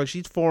the last while.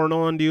 She's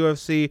 4-0 in the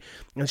UFC,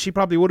 and she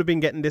probably would have been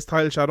getting this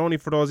title shot only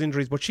for those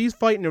injuries. But she's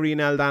fighting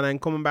Irina Aldana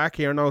and coming back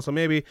here now, so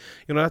maybe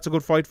that's a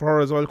good fight for her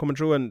as well, coming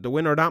through. And the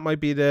winner, that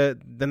might be the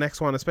next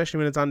one, especially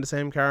when it's on the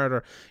same card.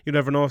 Or you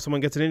never know, if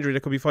someone gets an injury,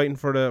 they could be fighting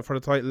for the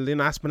title.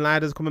 Lynn Aspen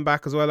Ladd is coming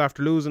back as well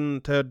after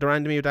losing to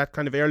Durandamy with that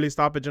kind of early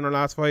stoppage in her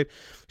last fight.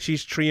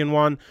 She's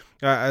 3-1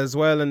 as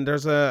well, and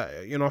there's a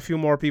few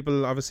more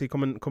people obviously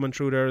coming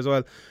through there as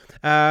well.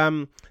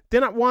 Then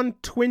at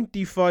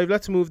 125,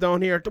 let's move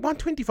down here. The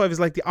 125 is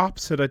like the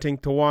opposite, I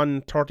think, to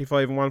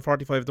 135 and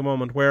 145 at the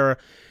moment, where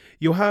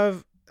you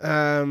have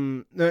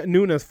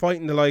Nunes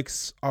fighting the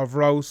likes of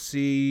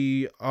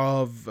Rousey,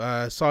 of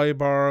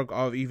Cyborg,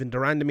 of even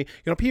Durandamy.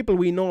 People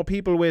we know,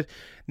 people with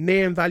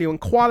name value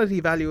and quality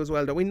value as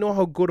well, that we know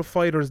how good of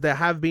fighters they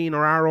have been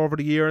or are over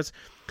the years.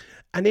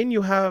 And then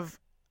you have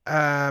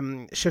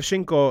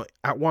Shevchenko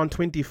at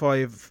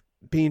 125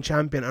 being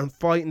champion and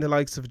fighting the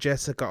likes of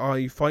Jessica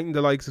Eye, fighting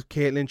the likes of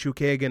Caitlin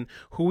Chukagian,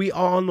 who we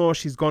all know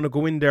she's going to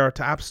go in there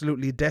to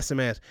absolutely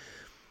decimate.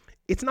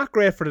 It's not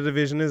great for the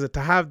division, is it,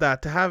 to have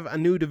a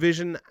new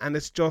division, and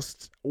it's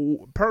just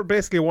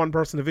basically a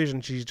one-person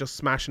division. She's just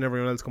smashing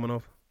everyone else coming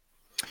up.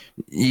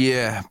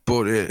 Yeah,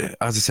 but as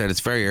I said, it's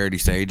very early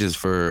stages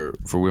for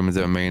women's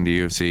MMA in the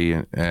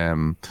UFC.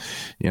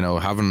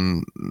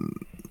 Having,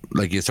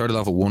 like, you started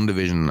off with one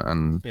division,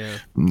 and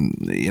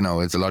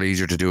it's a lot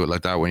easier to do it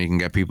like that when you can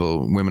get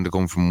women to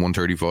come from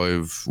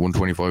 135,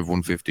 125,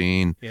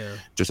 115,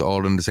 just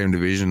all in the same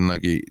division.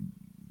 Like,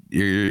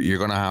 you're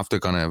gonna have to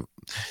kind of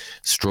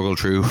struggle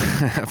through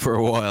for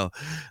a while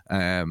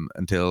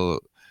until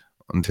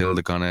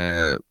the kind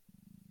of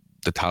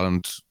the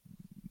talent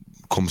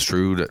comes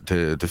through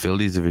to fill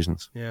these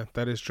divisions. Yeah,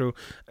 that is true.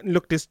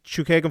 Look, this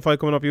Chukagian fight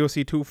coming up,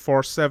 UFC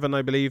 247,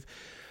 I believe,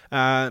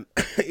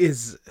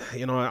 is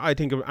I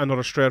think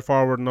another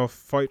straightforward enough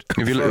fight.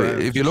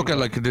 If you look at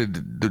like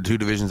the two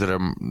divisions that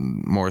are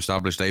more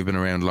established, they've been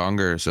around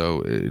longer,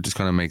 so it just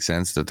kind of makes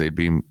sense that there'd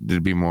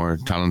be more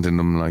talent in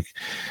them. Like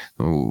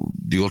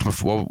the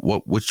Ultimate,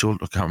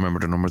 I can't remember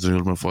the numbers of the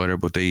Ultimate Fighter,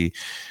 but they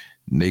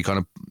kind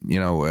of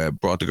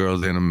brought the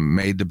girls in and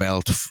made the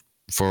belt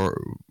for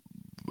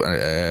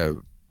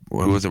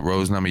what was it,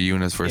 Rose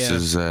Namajunas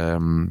versus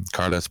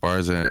Carla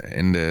Esparza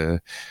in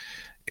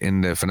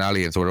the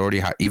finale. And so it already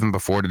had, even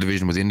before the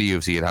division was in the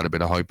UFC, it had a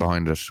bit of hype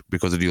behind it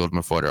because of the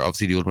Ultimate Fighter.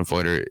 Obviously the Ultimate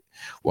Fighter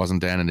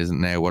wasn't then and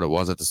isn't now what it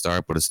was at the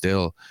start, but it's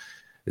still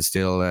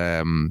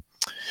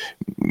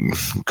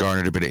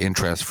garnered a bit of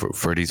interest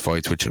for these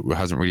fights, which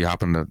hasn't really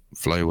happened at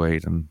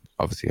flyweight and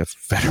obviously at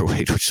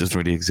featherweight, which doesn't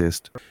really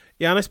exist.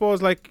 Yeah, and I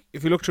suppose, like,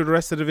 if you look through the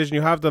rest of the division,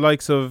 you have the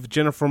likes of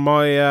Jennifer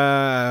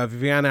Maia,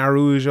 Viviana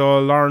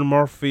Araújo, Lauren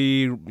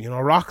Murphy,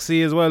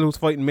 Roxy as well, who's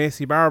fighting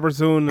Macy Barber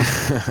soon.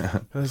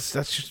 That's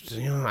just,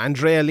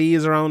 Andrea Lee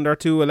is around there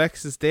too,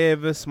 Alexis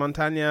Davis,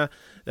 Montana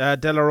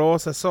De La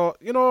Rosa. So,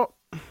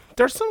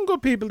 there's some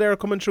good people there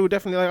coming through.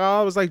 Definitely, like, I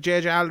always like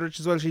JJ Aldrich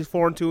as well. She's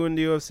 4-2 in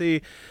the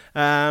UFC.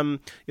 And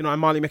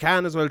Molly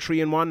McCann as well,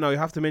 3-1 now. You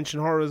have to mention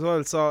her as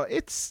well. So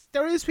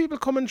there is people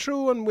coming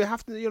through, and we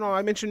have to.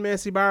 I mentioned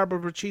Macy Barber,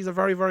 but she's a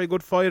very, very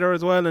good fighter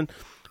as well, and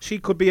she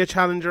could be a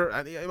challenger.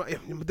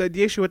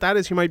 The issue with that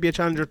is she might be a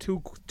challenger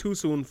too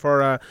soon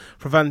for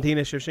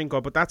Valentina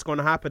Shevchenko, but that's going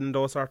to happen in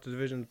those sorts of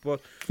divisions. But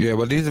yeah,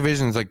 well, these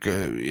divisions, like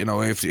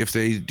if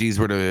these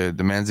were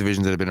the men's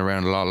divisions that have been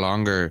around a lot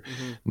longer,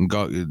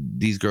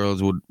 these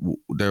girls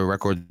their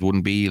records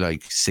wouldn't be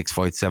like 6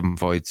 fights, 7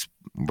 fights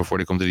before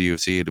they come to the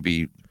UFC. It'd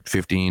be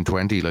 15,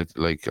 20.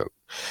 Like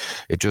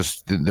it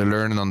just, they're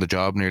learning on the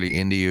job nearly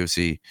in the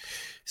UFC.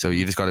 So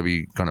you just got to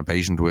be kind of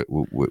patient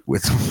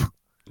with them.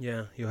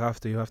 Yeah, you have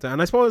to.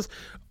 And I suppose,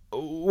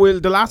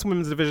 the last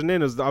women's division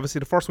in is obviously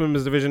the first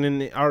women's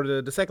division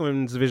or the second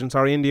women's division,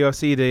 in the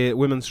UFC, the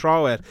women's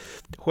strawweight,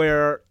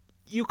 where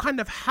you kind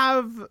of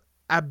have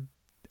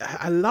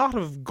a lot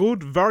of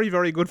good, very,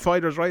 very good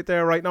fighters right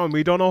there right now, and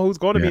we don't know who's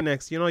going to be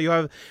next. You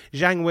have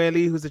Zhang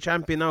Weili, who's the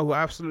champion now, who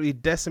absolutely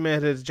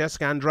decimated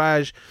Jessica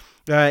Andrade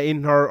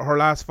in her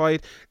last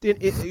fight.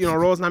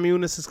 Rose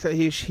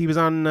Namajunas, she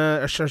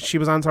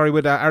was on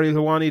with Ariel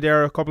Helwani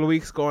there a couple of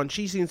weeks ago, and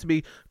she seems to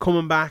be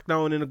coming back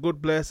now and in a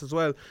good place as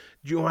well.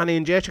 Joanna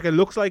Jędrzejczyk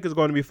looks like is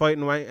going to be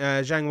fighting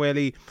Zhang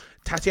Weili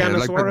Tatiana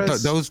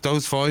Suarez.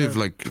 Those five,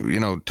 like, you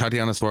know,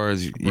 Tatiana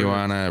Suarez,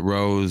 Joanna,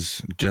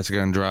 Rose,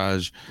 Jessica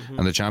Andrade,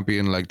 and the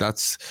champion, like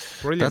that's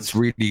Brilliant. That's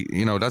really,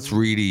 you know, that's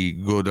really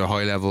good, a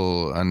high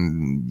level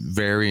and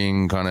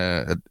varying kind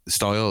of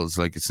styles.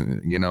 Like, it's,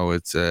 you know,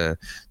 it's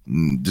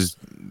just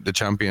the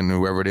champion,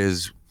 whoever it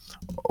is,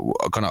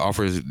 kind of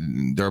offers,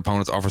 their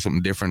opponents offer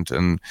something different,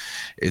 and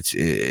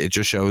it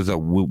just shows that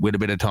with a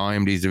bit of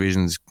time, these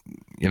divisions,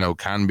 you know,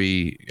 can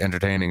be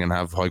entertaining and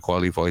have high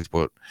quality fights,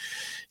 but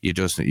you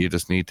just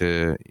need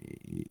to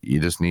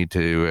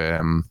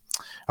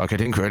like, I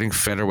think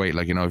featherweight,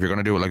 like, you know, if you're going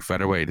to do it like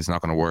featherweight, it's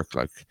not going to work.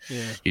 Like,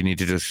 you need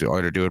to just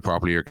either do it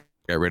properly or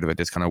get rid of it.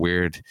 This kind of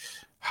weird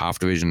half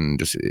division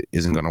just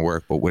isn't going to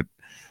work. But with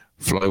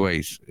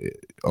flyweight,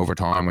 over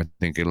time, I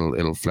think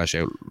it'll flesh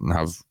out and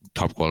have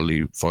top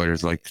quality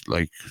fighters like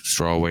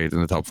strawweight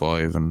in the top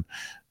 5 and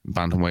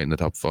bantamweight in the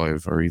top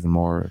 5, or even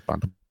more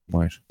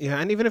bantamweight. Yeah,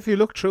 and even if you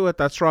look through at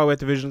that strawweight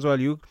division as well,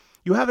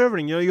 you have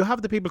everything. You know, you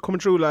have the people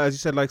coming through, as you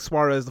said, like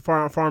Suarez, the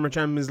former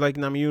champions like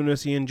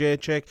Namajunas, Ian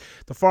Jacek,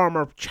 the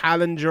former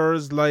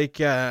challengers like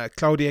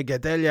Claudia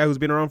Gadelha, who's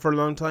been around for a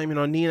long time. You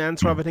know, Nina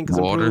Ansaroff, I think, has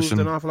improved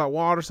an awful lot.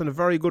 Waterson, a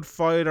very good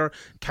fighter.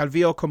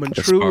 Calvillo coming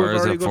through, a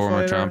very good former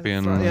fighter.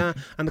 champion. Yeah,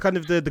 and kind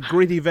of the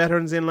gritty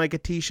veterans in like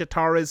Atisha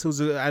Torres,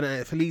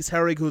 and Felice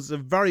Herrig, who's a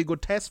very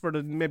good test for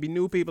the maybe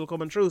new people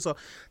coming through. So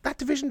that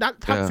division, that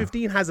top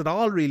 15 has it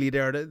all really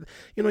there.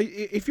 You know,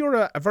 if you're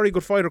a very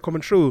good fighter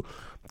coming through,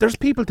 there's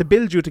people to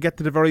build you to get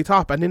to the very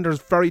top, and then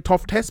there's very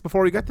tough tests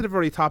before you get to the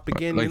very top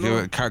again. Like, you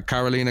know?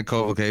 Karolina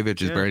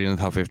Kovacevic is barely in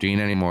the top 15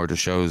 anymore.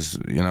 Just shows,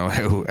 you know,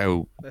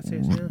 how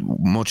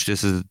much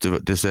this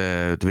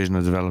division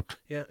has developed.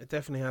 Yeah, it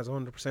definitely has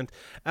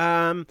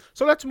 100%.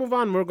 So let's move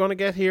on. We're going to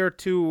get here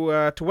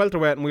to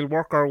welterweight, and we'll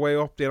work our way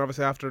up there.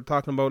 Obviously, after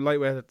talking about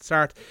lightweight at the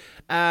start,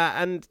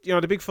 and you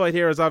know, the big fight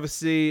here is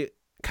obviously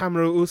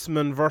Kamaru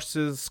Usman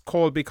versus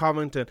Colby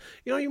Covington.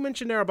 You know, you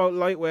mentioned there about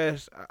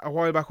lightweight a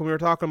while back when we were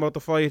talking about the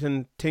fight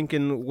and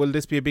thinking, will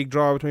this be a big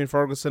draw between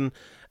Ferguson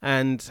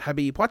and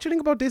Khabib? What do you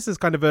think about this as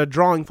kind of a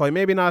drawing fight?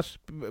 Maybe not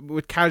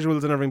with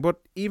casuals and everything, but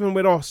even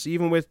with us,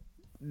 even with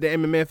the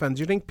MMA fans,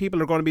 do you think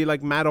people are going to be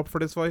like mad up for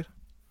this fight?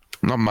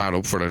 Not mad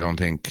up for it, I don't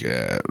think.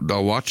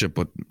 They'll watch it,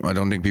 but I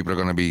don't think people are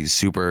going to be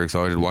super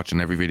excited watching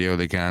every video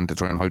they can to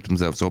try and hype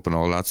themselves up and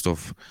all that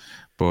stuff.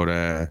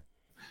 But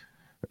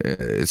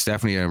it's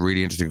definitely a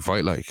really interesting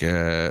fight, like,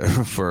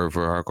 for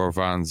hardcore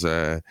fans.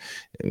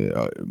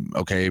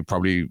 Okay,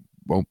 probably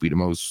won't be the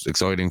most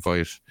exciting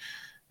fight.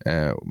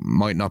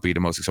 Might not be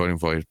the most exciting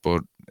fight,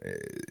 but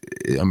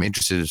I'm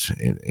interested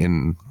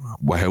in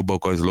how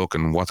both guys look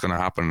and what's going to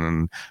happen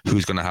and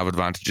who's going to have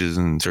advantages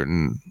in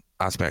certain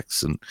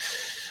aspects. And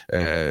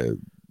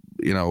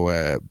you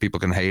know, people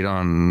can hate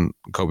on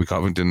Colby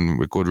Covington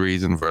with good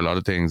reason for a lot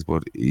of things,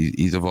 but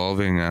he's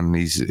evolving and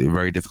he's a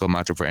very difficult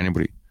matchup for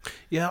anybody.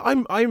 Yeah,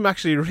 I'm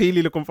actually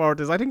really looking forward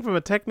to this. I think from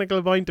a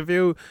technical point of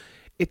view,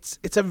 it's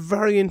a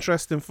very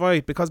interesting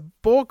fight because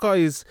both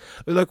guys,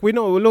 like, we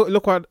know,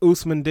 look what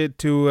Usman did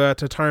to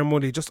Tyron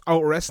Woodley, just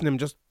out wrestling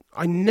him.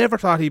 I never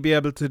thought he'd be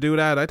able to do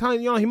that. I thought,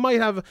 you know, he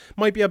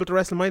might be able to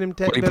wrestle. Might him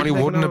take. Well, he probably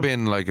wouldn't have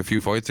been like a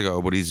few fights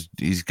ago, but he's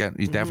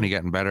definitely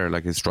getting better.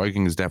 Like, his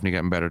striking is definitely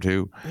getting better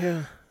too.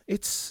 Yeah,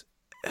 it's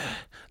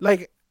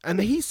like, and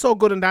he's so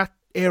good in that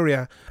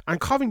area. And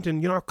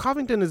Covington, you know,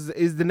 Covington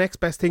is the next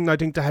best thing, I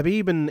think, to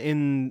Khabib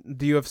in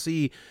the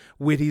UFC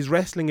with his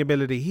wrestling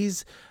ability.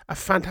 He's a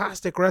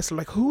fantastic wrestler.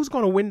 Like, who's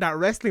going to win that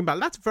wrestling battle?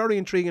 That's very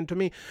intriguing to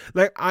me.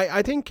 Like,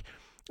 I think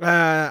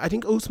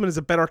Usman is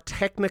a better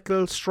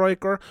technical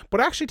striker,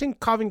 but I actually think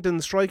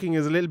Covington's striking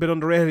is a little bit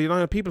underrated. You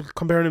know, people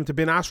comparing him to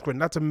Ben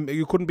Askren.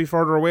 You couldn't be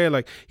further away.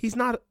 Like, he's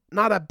not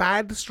a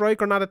bad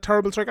striker, not a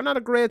terrible striker, not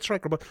a great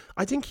striker, but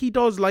I think he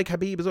does like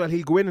Khabib as well.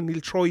 He'll go in and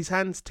he'll throw his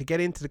hands to get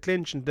into the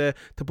clinch and to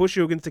push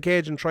you against the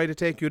cage and try to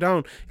take you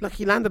down. Like,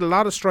 he landed a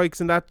lot of strikes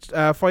in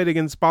that fight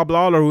against Bob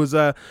Lawler, who's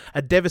a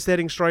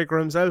devastating striker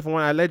himself and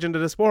a legend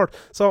of the sport.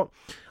 So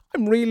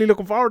I'm really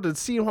looking forward to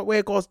seeing what way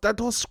it goes.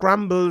 Those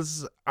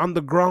scrambles on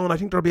the ground, I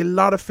think there'll be a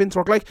lot of fence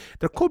work. Like,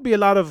 there could be a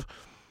lot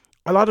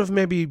of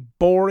maybe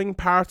boring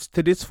parts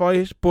to this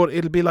fight, but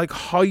it'll be like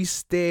high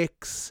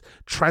stakes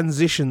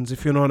transitions,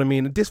 if you know what I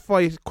mean. This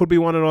fight could be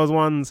one of those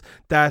ones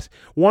that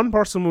one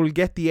person will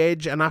get the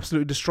edge and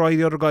absolutely destroy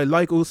the other guy,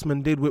 like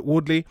Usman did with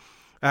Woodley.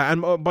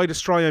 And by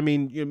destroy, I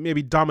mean,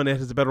 maybe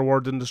dominate is a better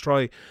word than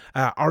destroy.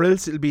 Or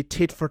else it'll be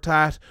tit for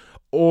tat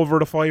over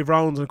the 5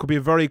 rounds, and it could be a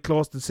very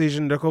close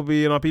decision. There could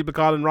be, you know, people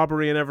calling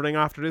robbery and everything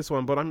after this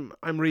one, but I'm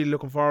really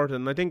looking forward to it.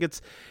 And I think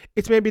it's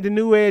maybe the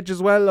new age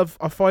as well of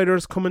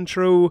fighters coming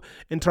through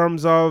in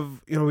terms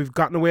of, you know, we've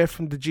gotten away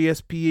from the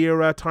GSP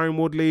era. Tyron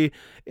Woodley,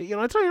 you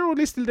know, Tyron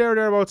Woodley's still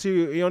thereabouts.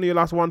 He only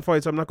lost one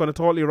fight, so I'm not going to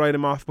totally write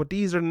him off, but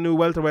these are the new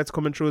welterweights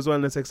coming through as well,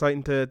 and it's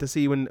exciting to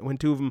see when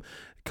two of them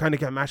kind of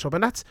get matched up.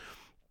 And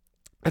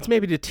it's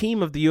maybe the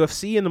team of the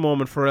UFC in the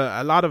moment for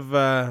a lot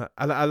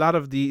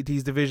of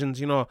these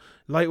divisions. You know,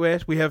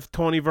 lightweight, we have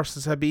Tony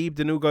versus Habib,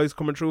 the new guys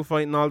coming through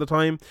fighting all the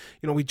time.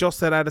 You know, we just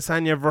said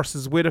Adesanya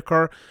versus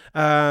Whitaker.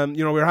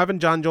 You know, we're having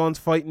John Jones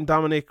fighting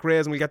Dominic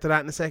Reyes, and we'll get to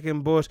that in a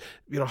second. But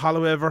you know,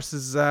 Holloway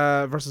versus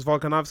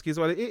Volkanovski as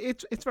well.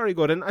 It's very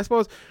good, and I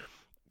suppose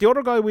the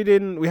other guy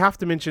we have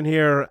to mention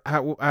here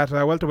at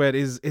welterweight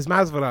is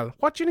Masvidal.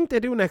 What do you think they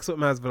do next with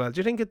Masvidal? Do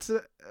you think it's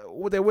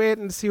would they wait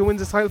and see who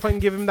wins the title fight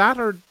and give him that,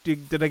 or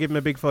did they give him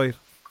a big fight?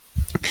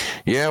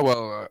 Yeah,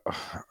 well,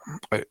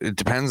 it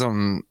depends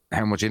on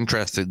how much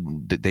interest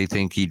they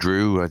think he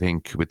drew. I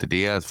think with the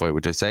Diaz fight,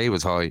 which I say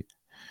was high.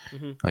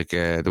 Mm-hmm. Like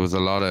there was a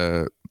lot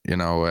of, you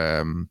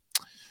know,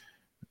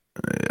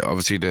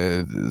 obviously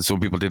some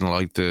people didn't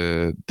like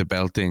the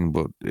belting,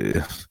 but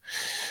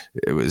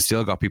it was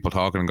still got people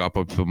talking and got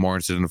people more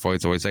interested in the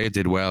fight. So I'd say it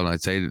did well, and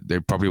I'd say they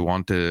probably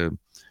want to,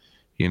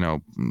 you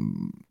know,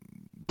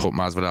 put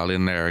Masvidal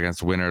in there against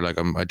the winner. Like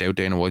I doubt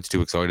Dana White's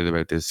too excited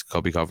about this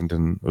Colby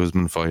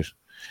Covington-Usman fight.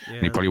 Yeah.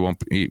 And he probably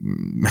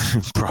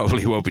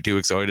won't be too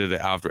excited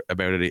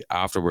about it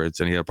afterwards,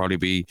 and he'll probably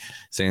be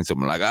saying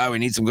something like, we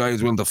need some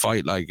guys willing to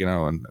fight, like, you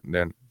know, and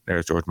then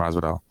there's George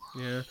Masvidal.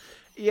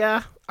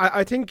 Yeah,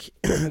 I think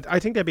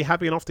they'd be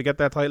happy enough to get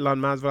that title on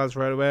Masvidal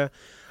straight away.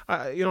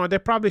 You know, they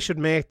probably should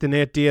make the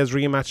Nate Diaz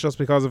rematch just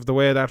because of the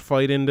way that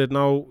fight ended.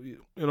 Now, you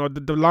know,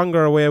 the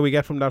longer away we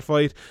get from that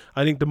fight,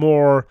 I think the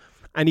more.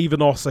 And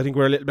even us, I think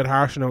we're a little bit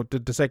harsh now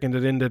the second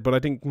it ended, but I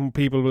think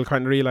people will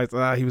kind of realise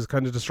that he was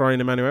kind of destroying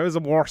him anyway. It was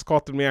a worse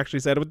cut than we actually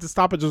said. But the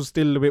stoppage was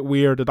still a bit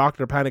weird. The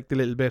doctor panicked a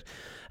little bit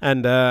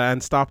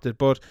and stopped it.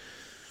 But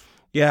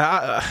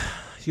yeah,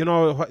 you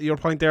know, your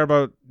point there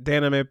about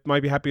Dana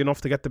might be happy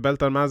enough to get the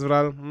belt on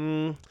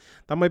Masvidal.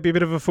 That might be a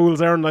bit of a fool's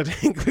errand, I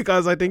think,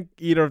 because I think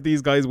either of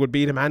these guys would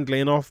beat him handily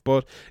enough.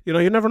 But you know,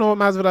 you never know what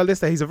Masvidal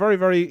is.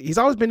 He's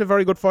always been a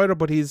very good fighter,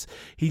 but he's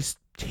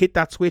hit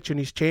that switch and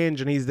he's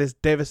changed, and he's this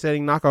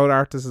devastating knockout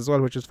artist as well,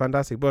 which is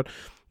fantastic. But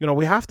you know,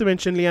 we have to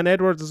mention Leon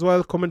Edwards as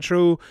well, coming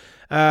through,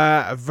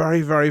 a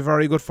very, very,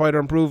 very good fighter,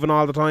 improving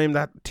all the time.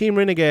 That Team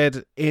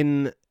Renegade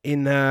in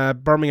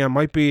Birmingham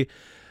might be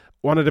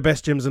one of the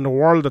best gyms in the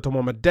world at the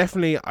moment.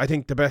 Definitely, I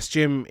think the best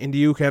gym in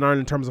the UK and Ireland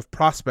in terms of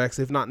prospects,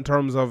 if not in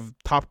terms of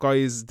top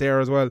guys there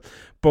as well.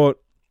 But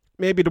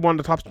maybe one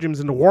of the top gyms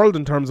in the world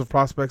in terms of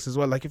prospects as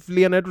well. Like if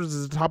Leon Edwards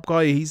is a top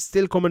guy, he's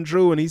still coming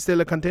through and he's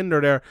still a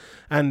contender there.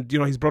 And you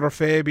know, his brother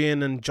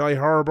Fabian and Jai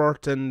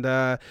Herbert and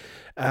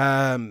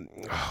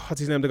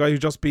what's his name, the guy who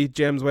just beat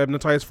James Webb,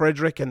 Matthias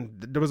Frederick, and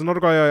there was another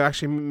guy I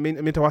actually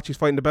meant to watch his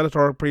fight in the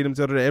Bellator prelims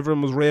the other day.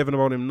 Everyone was raving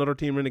about him. Another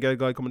Team Renegade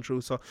guy coming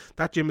through. So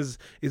that gym is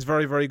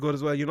very, very good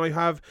as well. You know, you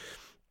have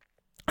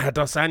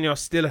Dos Anjos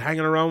still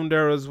hanging around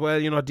there as well.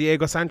 You know,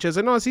 Diego Sanchez.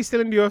 I know, is he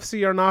still in the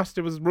UFC or not?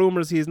 There was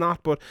rumours he's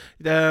not, but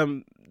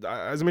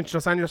as I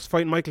mentioned, Dos Anjos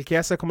fighting Michael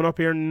Chiesa coming up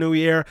here in the new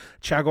year.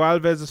 Thiago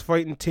Alves is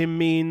fighting Tim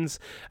Means.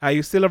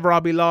 You still have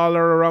Robbie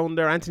Lawler around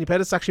there. Anthony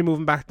Pettis actually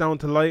moving back down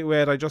to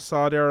lightweight. I just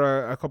saw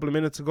there a couple of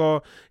minutes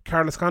ago.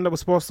 Carlos Condit was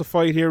supposed to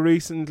fight here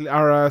recently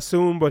or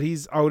soon, but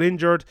he's out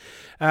injured.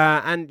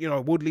 And you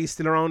know, Woodley's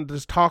still around.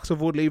 There's talks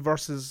of Woodley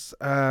versus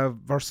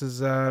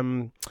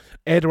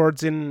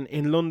Edwards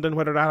in London.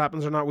 Whether that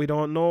happens or not, we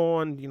don't know.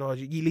 And you know,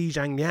 Li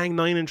Zhangyang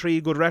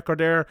 9-3, good record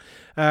there.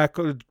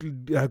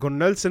 Gunnar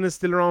Nelson is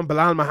still around.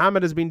 Bilal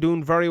Muhammad has been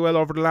doing very well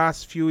over the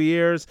last few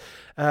years.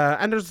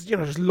 And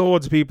there's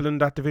loads of people in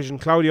that division.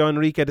 Claudio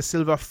Enrique da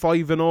Silva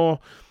 5-0.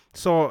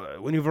 So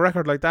when you have a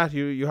record like that,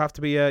 you have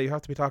to be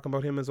talking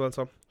about him as well.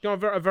 So you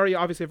know,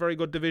 obviously a very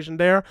good division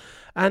there,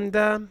 and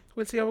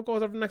we'll see how it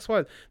goes over the next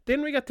while.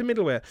 Then we get to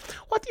middleweight.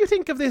 What do you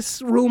think of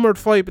this rumored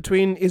fight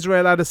between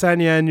Israel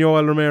Adesanya and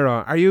Yoel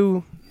Romero? Are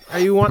you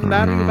wanting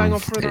that? Are you bang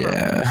up for it?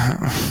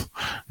 Yeah,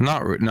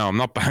 no, I'm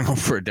not bang up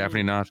for it.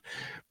 Definitely not.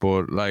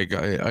 But like,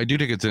 I do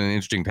think it's an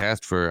interesting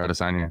test for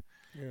Adesanya.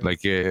 Yeah. Like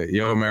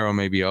Yoel Romero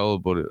may be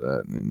old, but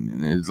in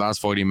his last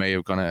fight he may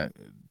have kind of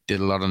did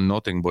a lot of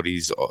nothing, but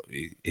he's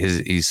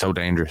so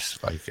dangerous,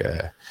 like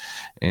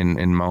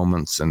in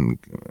moments. And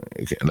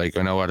like,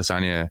 I know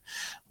Adesanya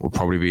will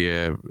probably be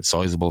a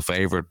sizable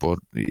favourite, but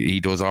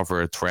he does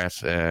offer a threat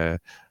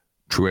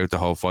throughout the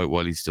whole fight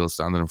while he's still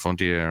standing in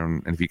front of you,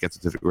 and if he gets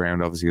it to the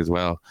ground, obviously, as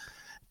well.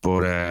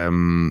 But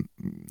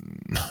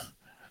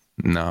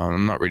no,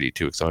 I'm not really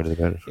too excited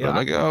about it. Yeah.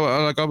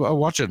 I'll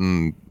watch it,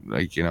 and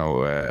like, you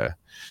know,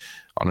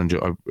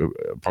 I'll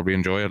probably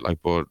enjoy it. Like,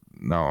 but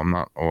no, I'm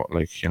not.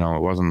 Like, you know,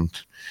 it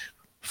wasn't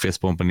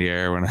fist bump in the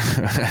air when I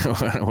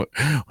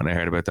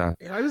heard about that.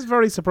 Yeah, I was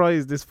very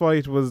surprised. This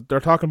fight they're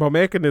talking about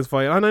making this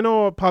fight, and I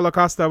know Paulo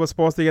Costa was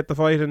supposed to get the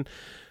fight,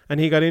 and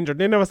he got injured.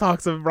 Then there was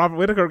talks of Robert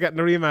Whittaker getting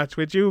a rematch,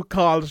 which you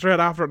called straight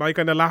after, and I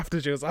kind of laughed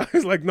at you. So I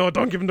was like, no,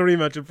 don't give him the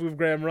rematch and prove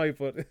Graham right.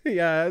 But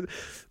yeah,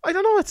 I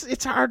don't know.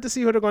 It's hard to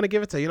see who they're going to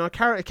give it to. You know,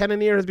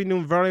 Cannonier has been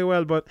doing very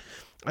well, but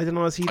I don't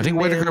know. I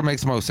think Whittaker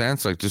makes the most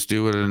sense. Like, just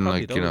do it in,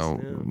 like, does, you know,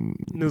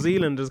 New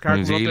Zealand,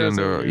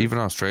 or even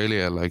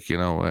Australia. Like, you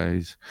know,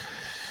 he's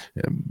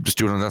just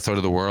doing it on that side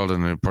of the world,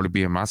 and it'd probably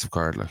be a massive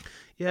card. Like,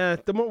 yeah,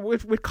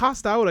 with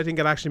cost out, I think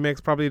it actually makes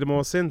probably the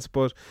most sense.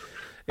 But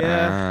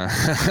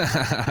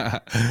Yeah.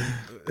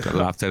 Got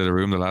laughed out of the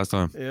room the last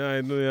time. Yeah,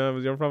 I know. Yeah,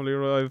 you're probably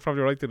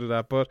right to do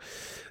that. But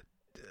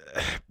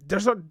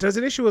there's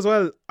an issue as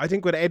well, I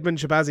think, with Edmund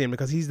Shabazian,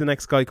 because he's the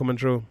next guy coming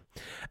through,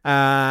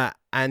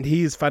 and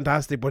he's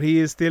fantastic, but he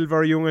is still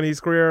very young in his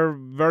career,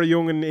 very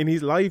young in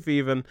his life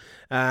even,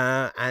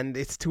 and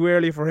it's too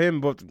early for him.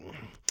 But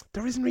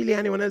there isn't really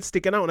anyone else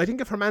sticking out. And I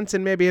think if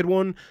Hermansen maybe had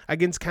won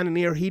against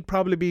Cannonier, he'd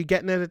probably be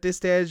getting it at this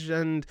stage.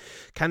 And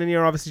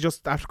Cannonier, obviously,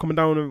 just after coming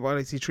down,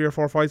 I see 3 or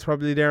 4 fights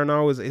probably there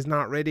now, is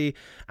not ready.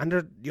 And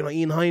they're,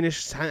 Ian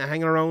Heinisch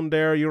hanging around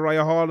there.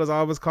 Uriah Hall is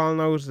always calling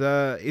out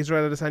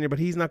Israel Adesanya, but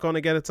he's not going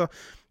to get it. So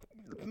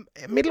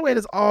middleweight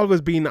has always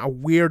been a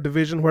weird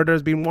division where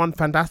there's been one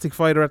fantastic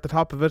fighter at the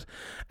top of it,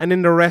 and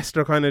then the rest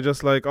are kind of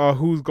just like, oh,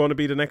 who's going to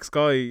be the next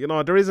guy?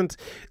 There isn't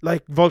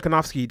like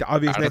Volkanovski, the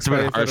obvious next guy.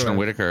 That's a bit harsh on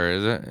Whittaker,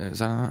 is it? Is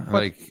that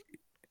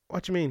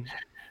what do you mean?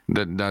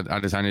 That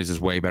Adesanya is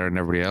just way better than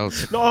everybody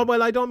else. No,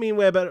 well, I don't mean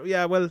way better.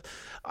 Yeah, well,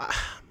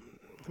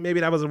 maybe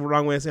that was a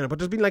wrong way of saying it, but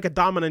there's been like a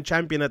dominant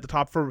champion at the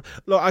top for,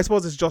 look, I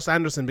suppose it's just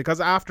Anderson,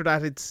 because after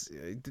that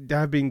they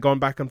have been going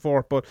back and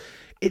forth, but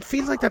it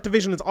feels like that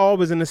division is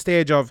always in a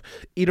stage of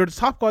either the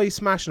top guy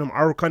smashing them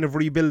or kind of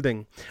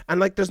rebuilding. And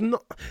like there's no,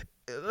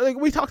 like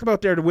we talked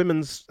about there, the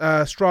women's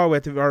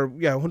strawweight, or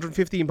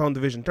 115 pound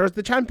division, there's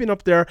the champion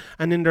up there,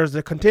 and then there's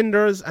the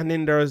contenders, and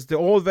then there's the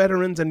old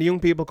veterans and the young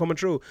people coming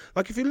through.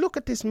 Like if you look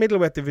at this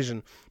middleweight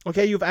division,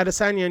 okay, you've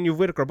Adesanya and you've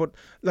Whittaker, but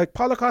like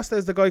Paulo Costa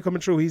is the guy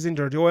coming through, he's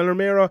injured. Yoel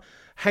Romero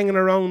hanging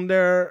around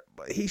there,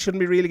 he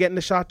shouldn't be really getting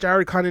the shot.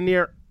 Jared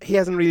Cannonier, he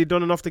hasn't really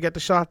done enough to get the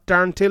shot.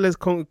 Darren Till has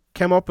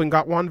came up and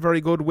got one very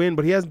good win,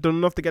 but he hasn't done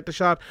enough to get the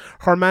shot.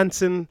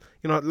 Hermansen,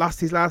 lost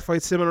his last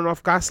fight similar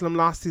enough. Gastelum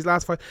lost his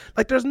last fight.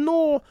 Like there's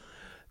no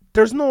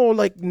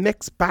like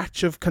next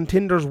batch of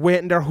contenders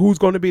waiting there. Who's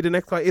going to be the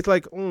next guy? It's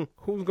like,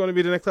 who's going to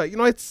be the next guy?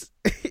 It's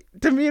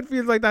to me it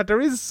feels like that.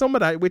 There is some of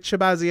that with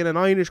Shabazian and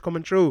Heinisch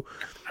coming through,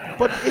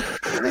 but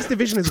this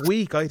division is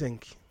weak, I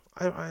think.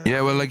 Yeah,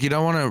 well, like you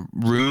don't want to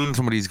ruin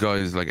some of these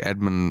guys, like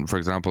Edmund, for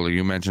example,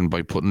 you mentioned,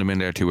 by putting them in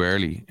there too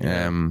early.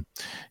 In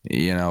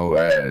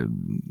another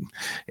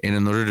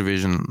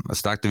division, a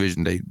stacked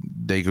division,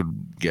 they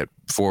could get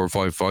 4 or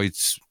 5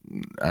 fights,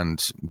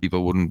 and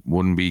people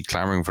wouldn't be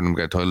clamoring for them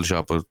to get a title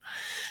shot. But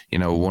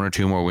 1 or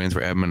 2 more wins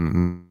for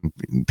Edmund,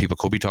 people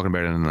could be talking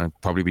about it, and it'd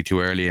probably be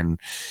too early, and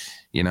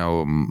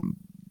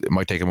it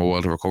might take him a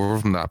while to recover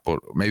from that. But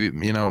maybe,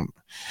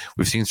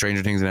 we've seen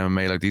stranger things in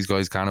MMA. Like these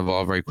guys can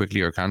evolve very quickly,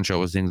 or can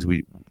show us things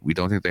we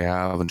don't think they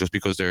have. And just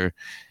because they're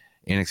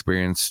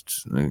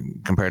inexperienced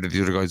compared to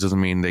the other guys doesn't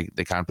mean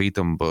they can't beat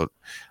them. But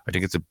I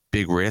think it's a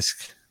big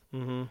risk.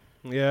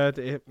 Mm-hmm. Yeah,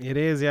 it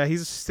is. Yeah,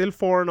 he's still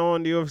 4-0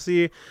 in the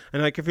UFC.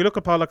 And like if you look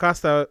at Paulo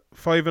Costa,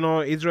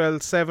 5-0, Israel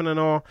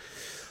 7-0.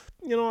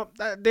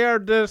 They're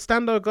the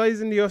standout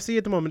guys in the UFC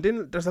at the moment.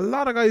 Then there's a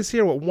lot of guys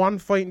here with one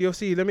fight in the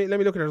UFC. Let me look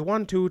at it. There's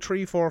 1, 2,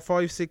 3, 4,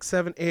 5, 6,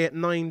 7, 8,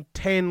 9,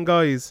 10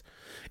 guys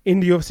in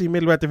the UFC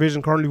middleweight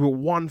division currently with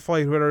one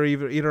fight, whether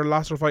either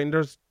lost or fighting.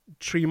 There's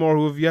 3 more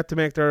who have yet to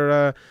make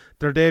their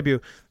debut.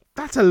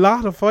 That's a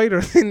lot of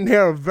fighters in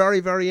there, very,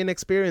 very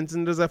inexperienced,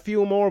 and there's a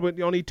few more with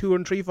only 2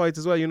 and 3 fights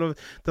as well.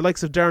 The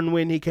likes of Darren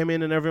Wynn, he came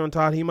in and everyone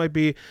thought he might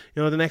be,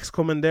 the next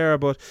coming there,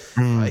 but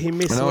he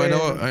missed. I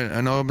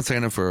know. I've been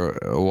saying it for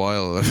a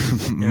while,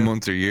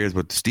 months or years,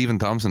 but Stephen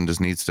Thompson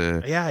just needs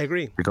to. Yeah, I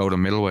agree. To go to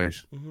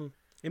middleweight. Mm-hmm.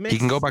 He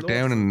can go back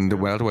down in the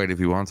welterweight if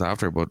he wants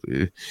after, but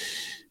it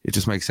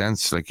just makes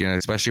sense. Like,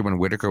 especially when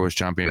Whittaker was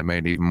champion, it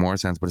made even more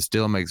sense. But it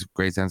still makes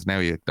great sense now.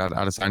 That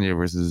Adesanya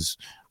versus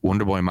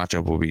Wonderboy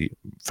matchup will be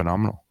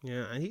phenomenal.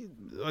 Yeah, and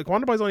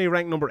Wonderboy's only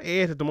ranked number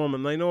 8 at the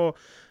moment. I know.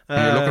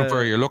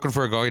 You're looking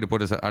for a guy to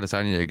put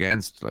Adesanya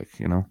against,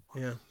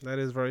 Yeah, that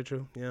is very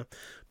true. Yeah,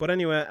 but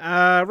anyway,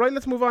 right.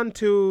 Let's move on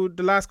to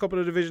the last couple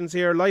of divisions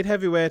here. Light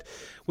heavyweight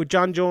with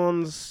John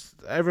Jones.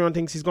 Everyone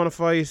thinks he's going to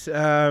fight.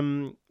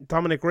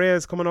 Dominic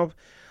Reyes coming up.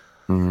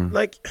 Mm-hmm.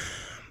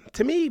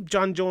 To me,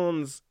 John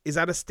Jones is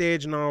at a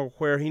stage now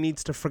where he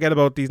needs to forget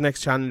about these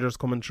next challengers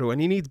coming through,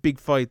 and he needs big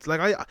fights.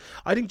 I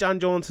think John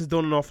Jones has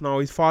done enough now.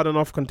 He's fought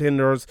enough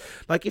contenders.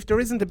 If there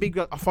isn't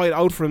a fight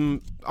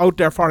out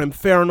there for him,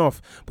 fair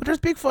enough. But there's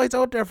big fights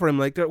out there for him.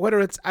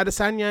 Whether it's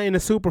Adesanya in a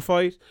super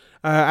fight,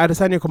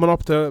 Adesanya coming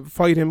up to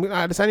fight him.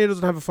 Adesanya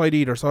doesn't have a fight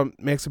either, so it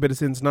makes a bit of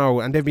sense now.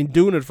 And they've been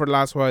doing it for the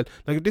last while.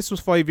 If this was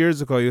 5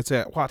 years ago, you'd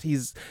say, "What?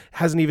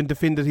 Hasn't even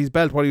defended his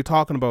belt. What are you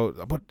talking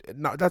about?" But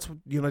no, that's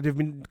they've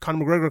been.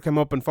 Conor McGregor came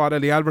up and fought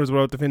Eddie Alvarez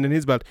without defending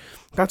his belt.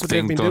 That's what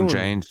they've been doing.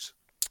 Changed.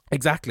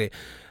 Exactly.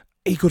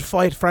 He could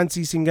fight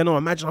Francis Ngannou.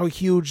 Imagine how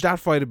huge that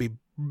fight would be.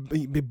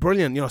 Be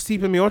brilliant. Stipe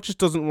Miocic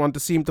doesn't want to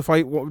see him to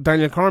fight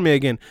Daniel Cormier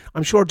again.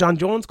 I'm sure John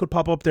Jones could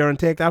pop up there and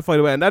take that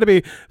fight away, and that'd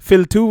be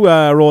fill 2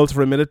 roles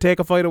for him. It'd take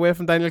a fight away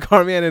from Daniel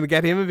Cormier and it'd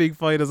get him a big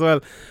fight as well.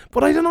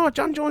 But I don't know,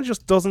 John Jones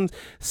just doesn't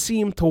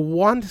seem to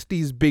want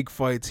these big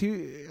fights.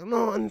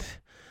 And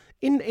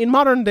in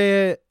modern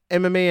day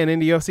MMA and in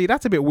the UFC,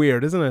 that's a bit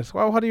weird, isn't it?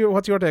 Well,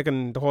 what's your take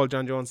on the whole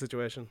John Jones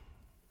situation?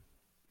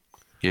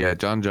 Yeah,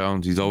 John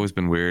Jones, he's always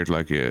been weird.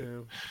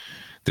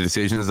 the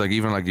decisions, like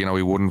even like, you know,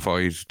 he wouldn't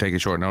take a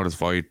short notice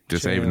fight to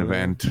save an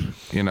event.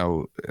 You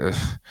know,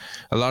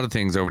 a lot of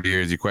things over the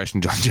years you question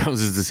John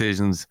Jones's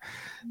decisions,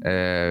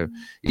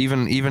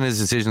 even his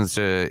decisions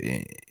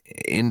to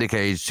in the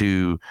cage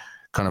to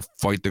kind of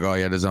fight the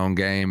guy at his own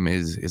game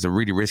is a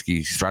really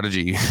risky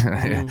strategy.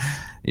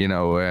 You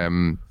know,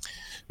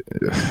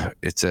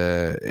 it's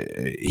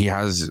he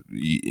has,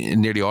 in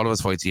nearly all of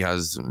his fights, he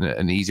has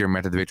an easier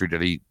method of victory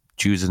that he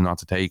chooses not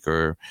to take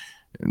or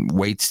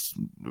waits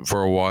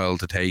for a while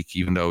to take,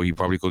 even though he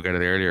probably could get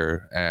it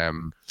earlier.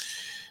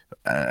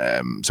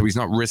 So he's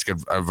not risk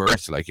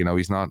averse. Like, you know,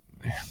 he's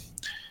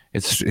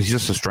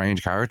just a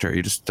strange character.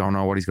 You just don't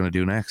know what he's going to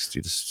do next.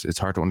 It's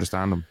hard to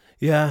understand him.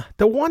 Yeah.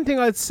 The one thing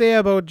I'd say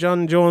about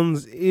John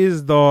Jones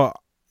is, though,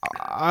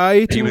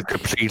 he was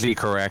completely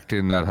correct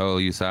in that whole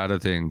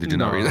USADA thing. Did you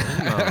not read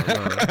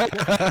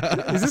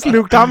that? No. Is this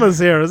Luke Thomas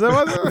here? Is that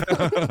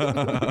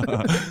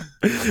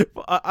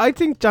what? I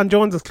think John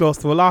Jones is close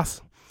to a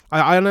loss.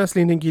 I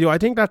honestly think you do. I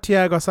think that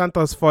Thiago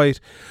Santos fight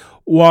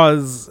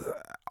was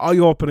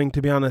eye-opening,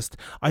 to be honest.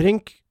 I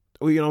think,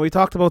 you know, we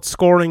talked about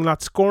scoring.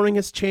 Scoring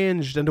has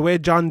changed, and the way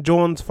John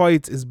Jones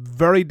fights is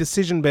very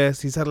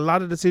decision-based. He's had a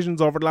lot of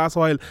decisions over the last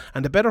while,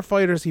 and the better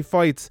fighters he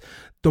fights,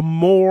 the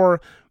more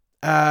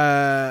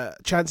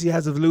chance he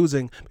has of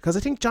losing. Because I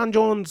think John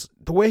Jones,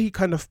 the way he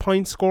kind of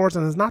point scores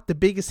and is not the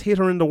biggest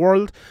hitter in the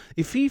world,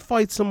 if he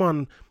fights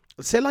someone,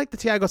 say like the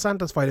Thiago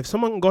Santos fight, if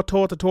someone can go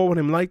toe to toe with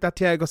him like that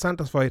Thiago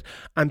Santos fight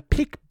and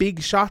pick big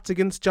shots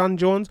against John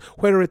Jones,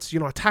 whether it's, you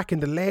know,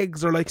 attacking the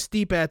legs or like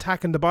Stipe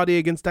attacking the body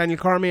against Daniel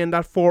Cormier in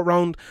that 4th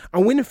round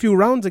and win a few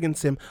rounds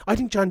against him, I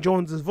think John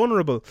Jones is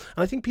vulnerable.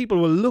 And I think people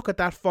will look at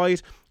that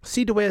fight,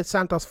 see the way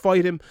Santos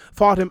fought him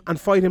and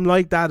fight him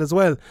like that as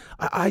well.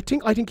 I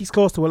think he's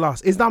close to a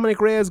loss. Is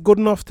Dominic Reyes good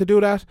enough to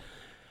do that?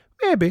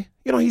 Maybe.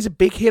 You know, he's a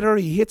big hitter,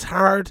 he hits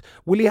hard.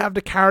 Will he have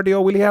the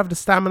cardio? Will he have the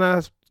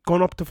stamina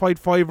going up to fight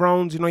 5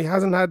 rounds? You know, he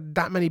hasn't had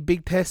that many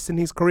big tests in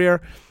his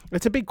career.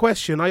 It's a big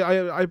question.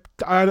 I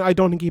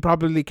don't think he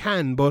probably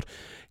can, but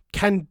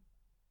can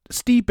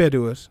Stipe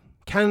do it?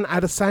 Can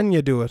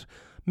Adesanya do it?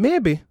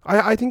 Maybe.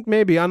 I think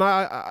maybe. And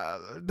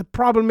the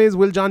problem is,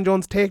 will John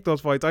Jones take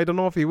those fights? I don't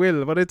know if he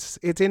will, but it's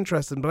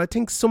interesting. But I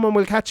think someone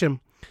will catch him.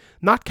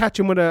 Not catch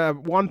him with a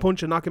one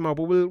punch and knock him out,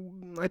 but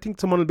I think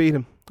someone will beat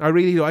him. I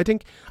really do. I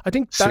think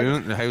that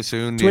soon. How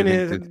soon? Do you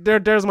think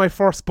there's my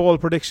first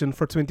bold prediction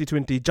for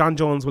 2020. John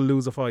Jones will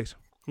lose a fight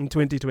in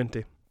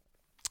 2020.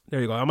 There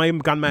you go. Am I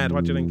gone mad?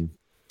 What do you think?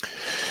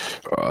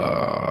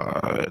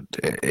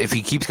 If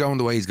he keeps going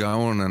the way he's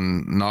going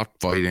and not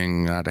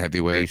fighting at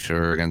heavyweight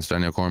or against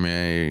Daniel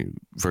Cormier,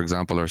 for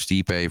example, or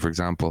Stipe, for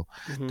example,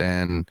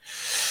 then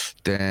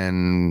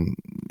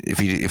if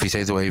he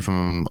stays away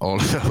from all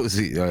of those,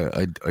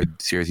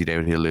 I'd seriously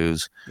doubt he'll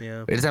lose.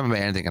 Yeah, it's MMA,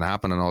 anything can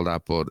happen and all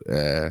that, but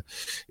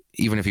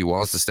even if he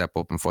was to step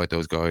up and fight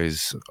those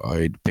guys,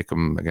 I'd pick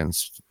him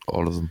against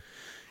all of them.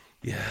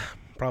 Yeah.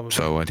 Probably.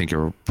 So I think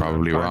you're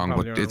probably wrong,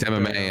 but probably it's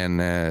wrong. MMA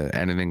and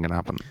anything can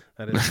happen.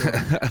 That is true.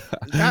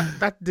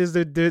 that is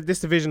this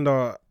division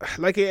though.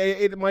 Like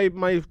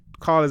my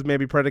call is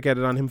maybe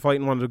predicated on him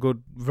fighting one of the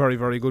good, very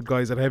very good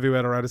guys at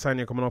heavyweight or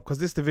Adesanya coming up, because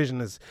this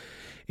division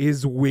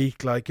is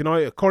weak. Like, you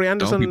know, Corey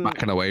Anderson. Don't be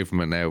backing away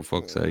from it now,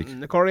 fuck's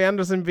sake. Corey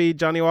Anderson beat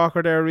Johnny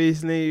Walker there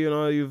recently. You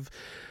know, you've.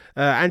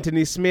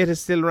 Anthony Smith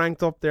is still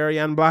ranked up there.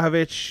 Jan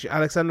Blachowicz,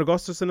 Alexander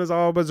Gustafsson is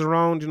always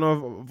around. You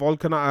know,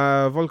 Volkan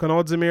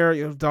Ozdemir.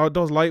 You know,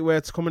 those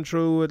lightweights coming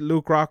through with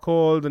Luke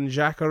Rockhold and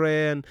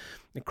Jacare and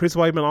Chris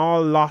Weidman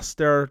all lost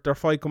their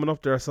fight coming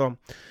up there. So,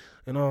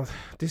 you know,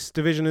 this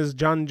division is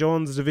John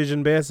Jones'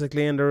 division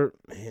basically, and you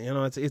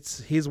know,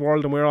 it's his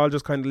world, and we're all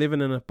just kind of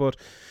living in it. But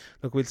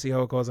look, we'll see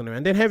how it goes anyway.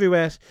 And then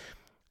heavyweight.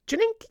 Do you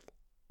think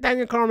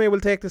Daniel Cormier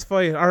will take this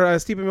fight, or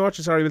Stipe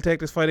Miocic, will take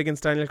this fight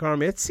against Daniel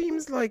Cormier? It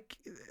seems like,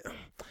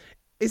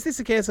 is this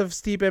a case of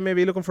Stipe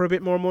maybe looking for a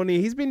bit more money?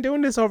 He's been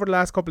doing this over the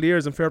last couple of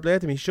years, and fair play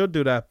to him, he should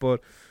do that,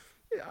 but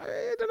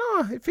I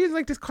don't know, it feels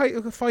like this fight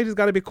has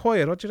got to be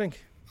quiet. What do you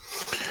think?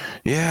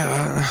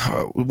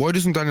 Yeah, why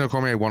doesn't Daniel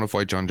Cormier want to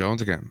fight John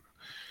Jones again?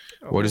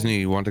 Why doesn't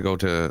he want to go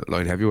to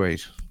light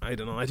heavyweight? I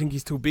don't know. I think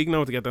he's too big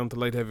now to get down to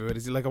light heavyweight.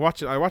 Is he like I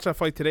watched that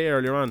fight today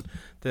earlier on,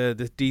 the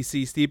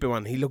DC Stipe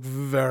one. He looked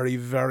very,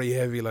 very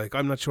heavy. Like,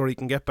 I'm not sure he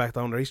can get back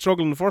down there. He's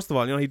struggling, first of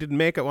all. You know, he didn't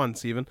make it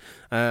once even,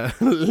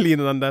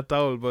 leaning on that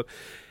towel. But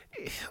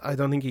I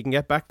don't think he can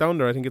get back down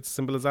there. I think it's as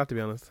simple as that, to be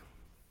honest.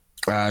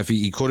 If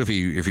he could, if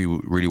he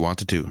really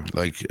wanted to.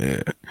 Like,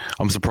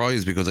 I'm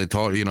surprised, because I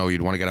thought, you know,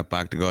 you'd want to get it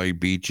back. The guy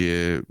beat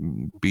you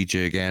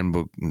again,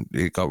 but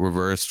it got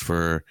reversed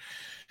for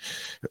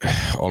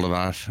all of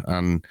that,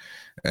 and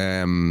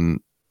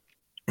I'm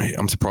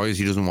surprised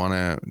he doesn't want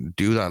to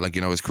do that. Like,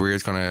 you know, his career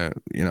is gonna,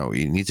 you know,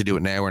 he needs to do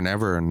it now or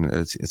never, and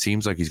it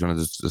seems like he's gonna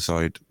just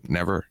decide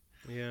never.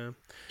 Yeah,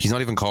 he's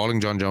not even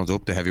calling John Jones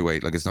up to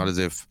heavyweight. Like, it's not as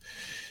if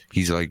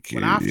he's like,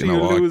 well, after you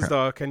lose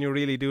though, can you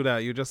really do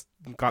that? You just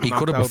got he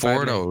could have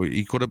before badly. Though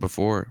he could have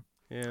before.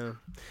 Yeah,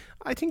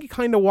 I think he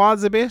kind of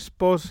was a bit,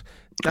 but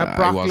That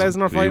Brock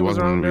Lesnar fight was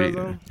around there,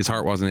 though. His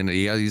heart wasn't in it.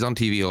 He's on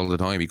TV all the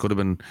time. He could have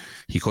been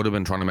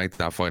trying to make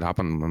that fight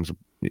happen.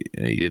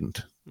 He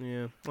didn't.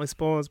 Yeah, I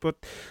suppose. But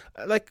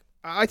like,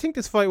 I think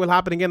this fight will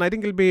happen again. I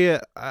think it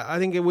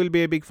will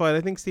be a big fight.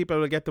 I think Stipe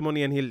will get the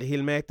money and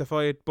he'll make the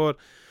fight. But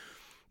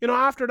you know,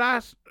 after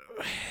that,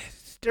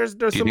 there's.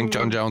 Do you think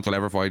John Jones will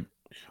ever fight,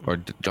 or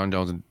John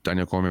Jones and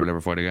Daniel Cormier will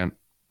ever fight again?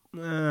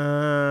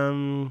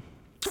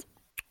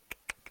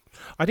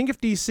 I think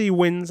if DC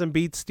wins and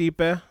beats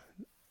Stipe,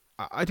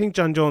 I think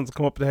John Jones will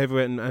come up to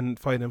heavyweight and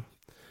fight him.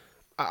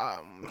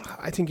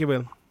 I think he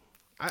will.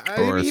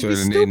 Or he'd so be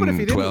stupid if in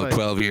he didn't,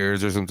 12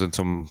 years or something,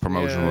 some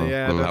promotion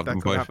will have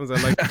them fight. Happens.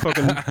 Like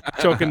fucking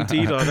Chuck and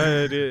Tito.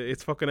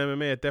 It's fucking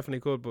MMA. It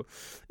definitely could. But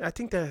I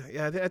think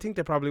I think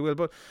they probably will.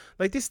 But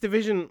like this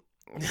division,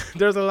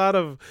 there's a lot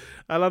of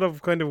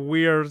kind of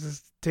weird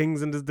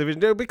things in this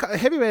division. Because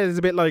heavyweight is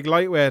a bit like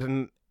lightweight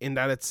in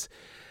that it's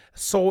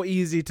so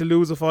easy to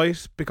lose a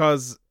fight,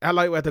 because at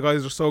lightweight the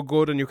guys are so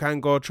good and you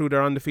can't go through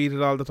there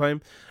undefeated all the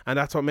time, and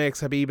that's what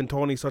makes Khabib and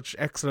Tony such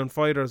excellent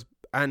fighters.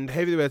 And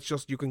heavyweight's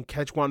just, you can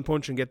catch one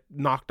punch and get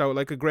knocked out.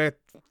 Like a great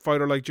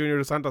fighter like Junior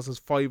Dos Santos has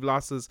 5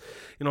 losses.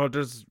 You know,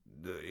 there's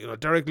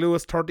Derek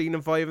Lewis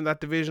 13-5 in that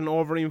division.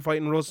 Overeem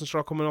fighting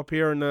Rosenstruck coming up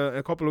here in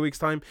a couple of weeks'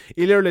 time.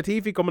 Ilir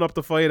Latifi coming up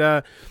to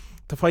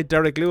fight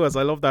Derek Lewis.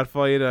 I love that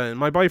fight. And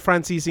my boy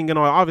Francis Ngannou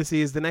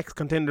obviously is the next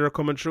contender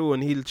coming through,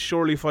 and he'll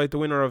surely fight the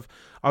winner of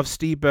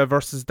Stipe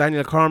versus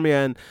Daniel Cormier.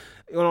 And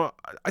you know,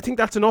 I think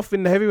that's enough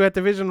in the heavyweight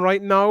division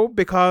right now,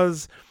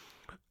 because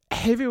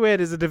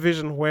heavyweight is a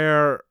division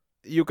where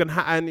you can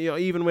and you know,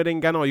 even with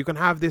Ngannou, you can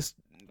have this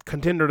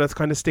contender that's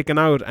kind of sticking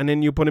out, and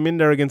then you put him in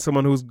there against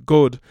someone who's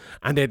good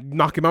and they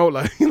knock him out.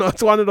 Like, you know,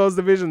 it's one of those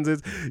divisions.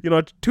 It's, you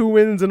know, 2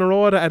 wins in a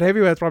row at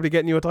heavyweight's probably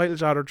getting you a title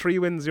shot, or 3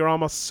 wins you're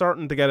almost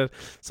certain to get it.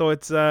 So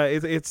it's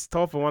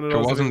tough in one of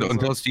those. It wasn't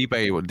until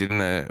Stipe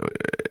didn't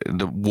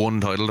the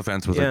one title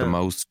defense was like the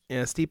most.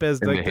 Yeah, Stipe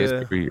is like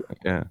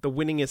the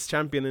winningest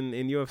champion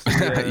in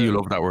UFC. You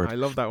love that word. I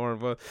love that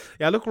word. But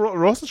yeah, look,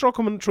 Rosenstruck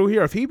coming through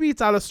here. If he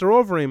beats Alistair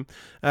Overeem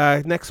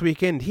next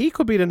weekend, he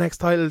could be the next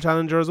title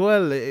challenger as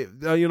well.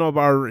 You know,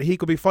 or he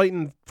could be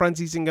fighting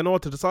Francis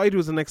Ngannou to decide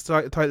who's the next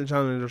title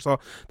challenger. So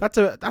that's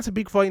a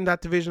big fight in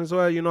that division as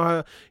well. You know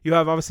how you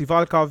have obviously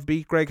Volkov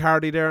beat Greg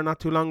Hardy there not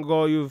too long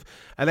ago. You've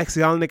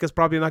Alexei Olnik is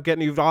probably not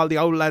getting. You've all the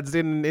old lads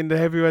in the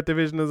heavyweight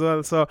division as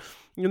well. So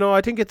you know,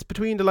 I think it's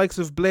between the likes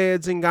of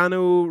Blades,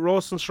 Ngannou,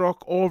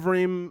 Rosenstruck,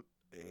 Overeem,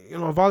 you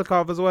know,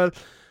 Volkov as well.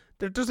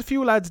 There's a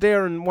few lads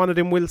there, and one of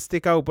them will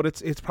stick out, but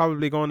it's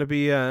probably going to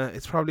be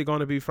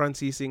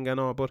Francis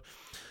Ngannou.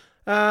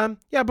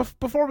 But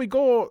before we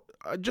go,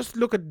 just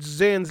look at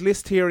Zane's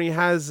list here. He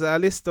has a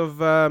list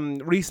of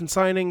recent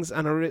signings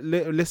and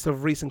a list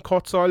of recent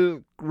cuts. So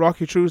I'll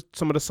walk you through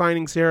some of the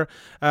signings here.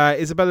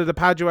 Isabella de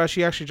Padua,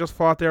 she actually just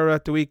fought there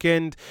at the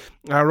weekend.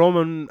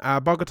 Roman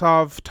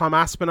Bogatov, Tom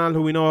Aspinall,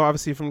 who we know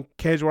obviously from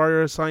Cage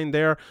Warriors, signed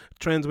there,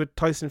 trains with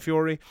Tyson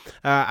Fury.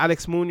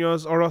 Alex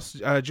Munoz,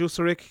 Uros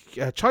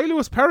Jusic, Chai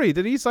Lewis Perry,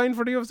 did he sign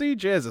for the UFC?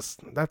 Jesus,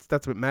 that's a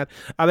bit mad.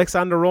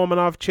 Alexander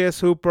Romanov, Chase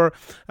Hooper,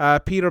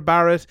 Peter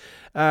Barrett,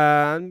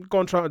 and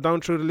going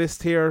down through the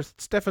list here.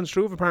 Stefan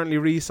Struve apparently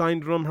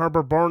re-signed with him.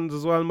 Herbert Burns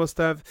as well must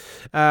have,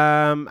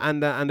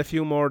 and a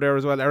few more there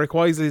as well. Eric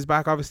Wisely's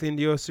back obviously in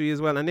the UFC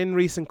as well. And in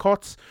recent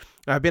cuts,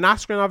 Ben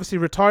Askren obviously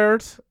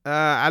retired.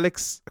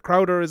 Alex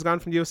Crowder is gone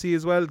from the UFC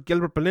as well.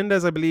 Gilbert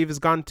Melendez, I believe, has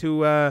gone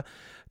to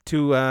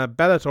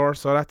Bellator,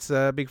 so that's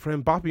big for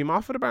him. Bobby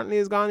Moffat apparently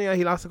is gone. Yeah,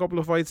 he lost a couple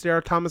of fights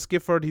there. Thomas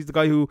Gifford, he's the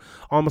guy who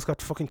almost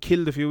got fucking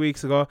killed a few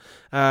weeks ago.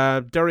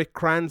 Derek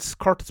Krantz,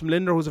 Curtis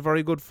Mlinder, who's a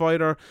very good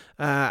fighter.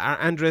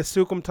 Andres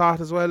Sukumtat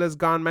as well has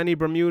gone. Manny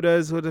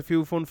Bermudez, who had a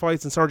few fun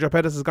fights, and Sergio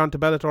Pettis has gone to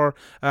Bellator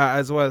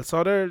as well.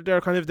 So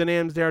they're kind of the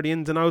names there, the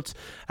ins and outs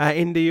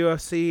in the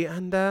UFC.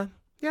 And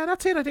yeah,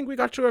 that's it. I think we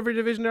got through every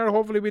division there.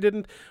 Hopefully we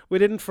didn't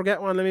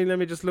forget one. Let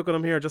me just look at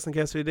them here, just in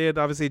case we did.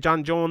 Obviously,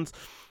 John Jones,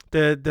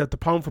 the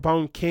pound for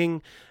pound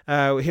king,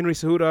 Henry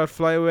Cejudo,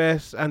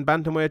 flyweight and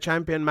bantamweight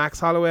champion, Max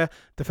Holloway,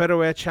 the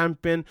featherweight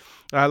champion,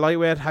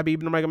 lightweight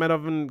Khabib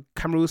Nurmagomedov and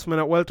Cameron Usman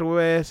at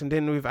welterweight, and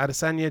then we've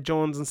Adesanya,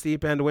 Jones and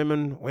Stipe, and the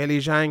women Weili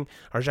Zhang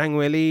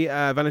Weili,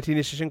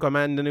 Valentina Shevchenko,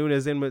 Amanda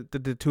Nunes in with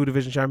the 2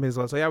 division champions as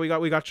well. So yeah,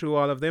 we got through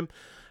all of them,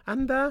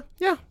 and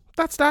yeah.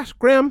 That's that.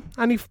 Graham,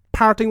 any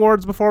parting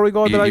words before we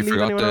go? You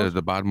forgot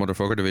the bad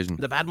motherfucker division.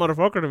 The bad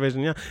motherfucker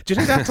division, yeah. Do you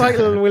think that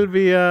title will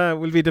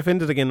be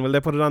defended again? Will they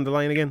put it on the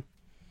line again?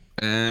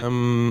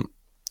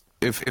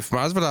 If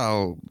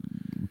Masvidal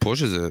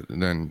pushes it,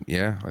 then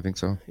yeah, I think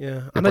so.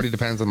 Yeah, it probably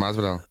depends on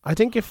Masvidal. I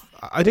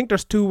think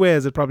there's 2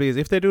 ways it probably is.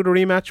 If they do the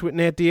rematch with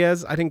Nate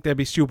Diaz, I think they'd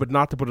be stupid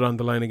not to put it on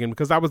the line again,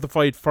 because that was the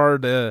fight for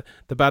the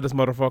baddest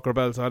motherfucker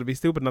belt. So it'd be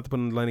stupid not to put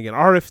it on the line again.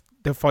 Or if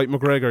they fight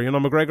McGregor,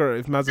 McGregor.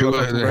 If Masvidal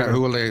fights McGregor,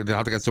 who will they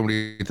have to get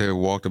somebody to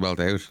walk the belt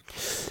out?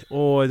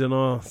 Oh, I don't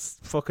know. It's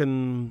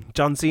fucking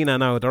John Cena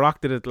now. The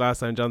Rock did it last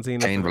time. John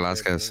Cena. Cain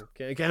Velasquez.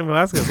 Cain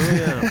Velasquez. Oh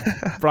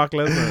yeah. Brock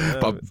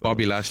Lesnar.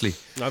 Bobby Lashley.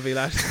 Bobby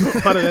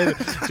Lashley. What a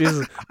legend.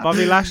 Jesus.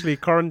 Bobby Lashley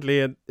currently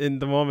in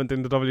the moment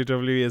in the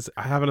WWE is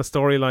having a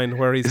storyline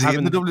where he's Is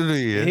having he in the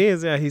WWE? Yeah? He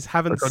is, yeah. He's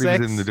having I thought sex.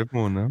 he was in the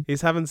different one now.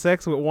 He's having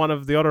sex with one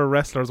of the other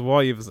wrestlers'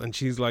 wives, and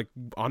she's like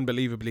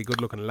unbelievably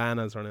good looking.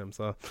 Lana's her name,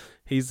 so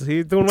he's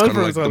doing well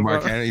for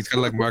himself. He's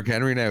kind of like Mark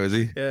Henry now, is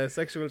he? Yeah,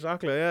 sexual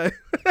chocolate. Yeah,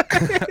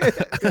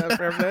 yeah,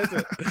 fair play to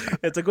it.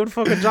 It's a good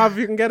fucking job if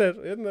you can get it,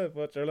 isn't it?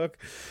 But sure, look,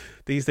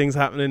 these things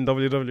happen in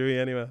WWE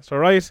anyway. So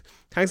right,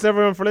 thanks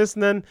everyone for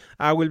listening.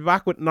 We'll be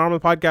back with normal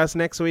podcast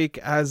next week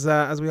as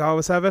we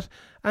always have it,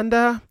 and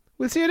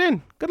we'll see you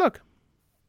then. Good luck.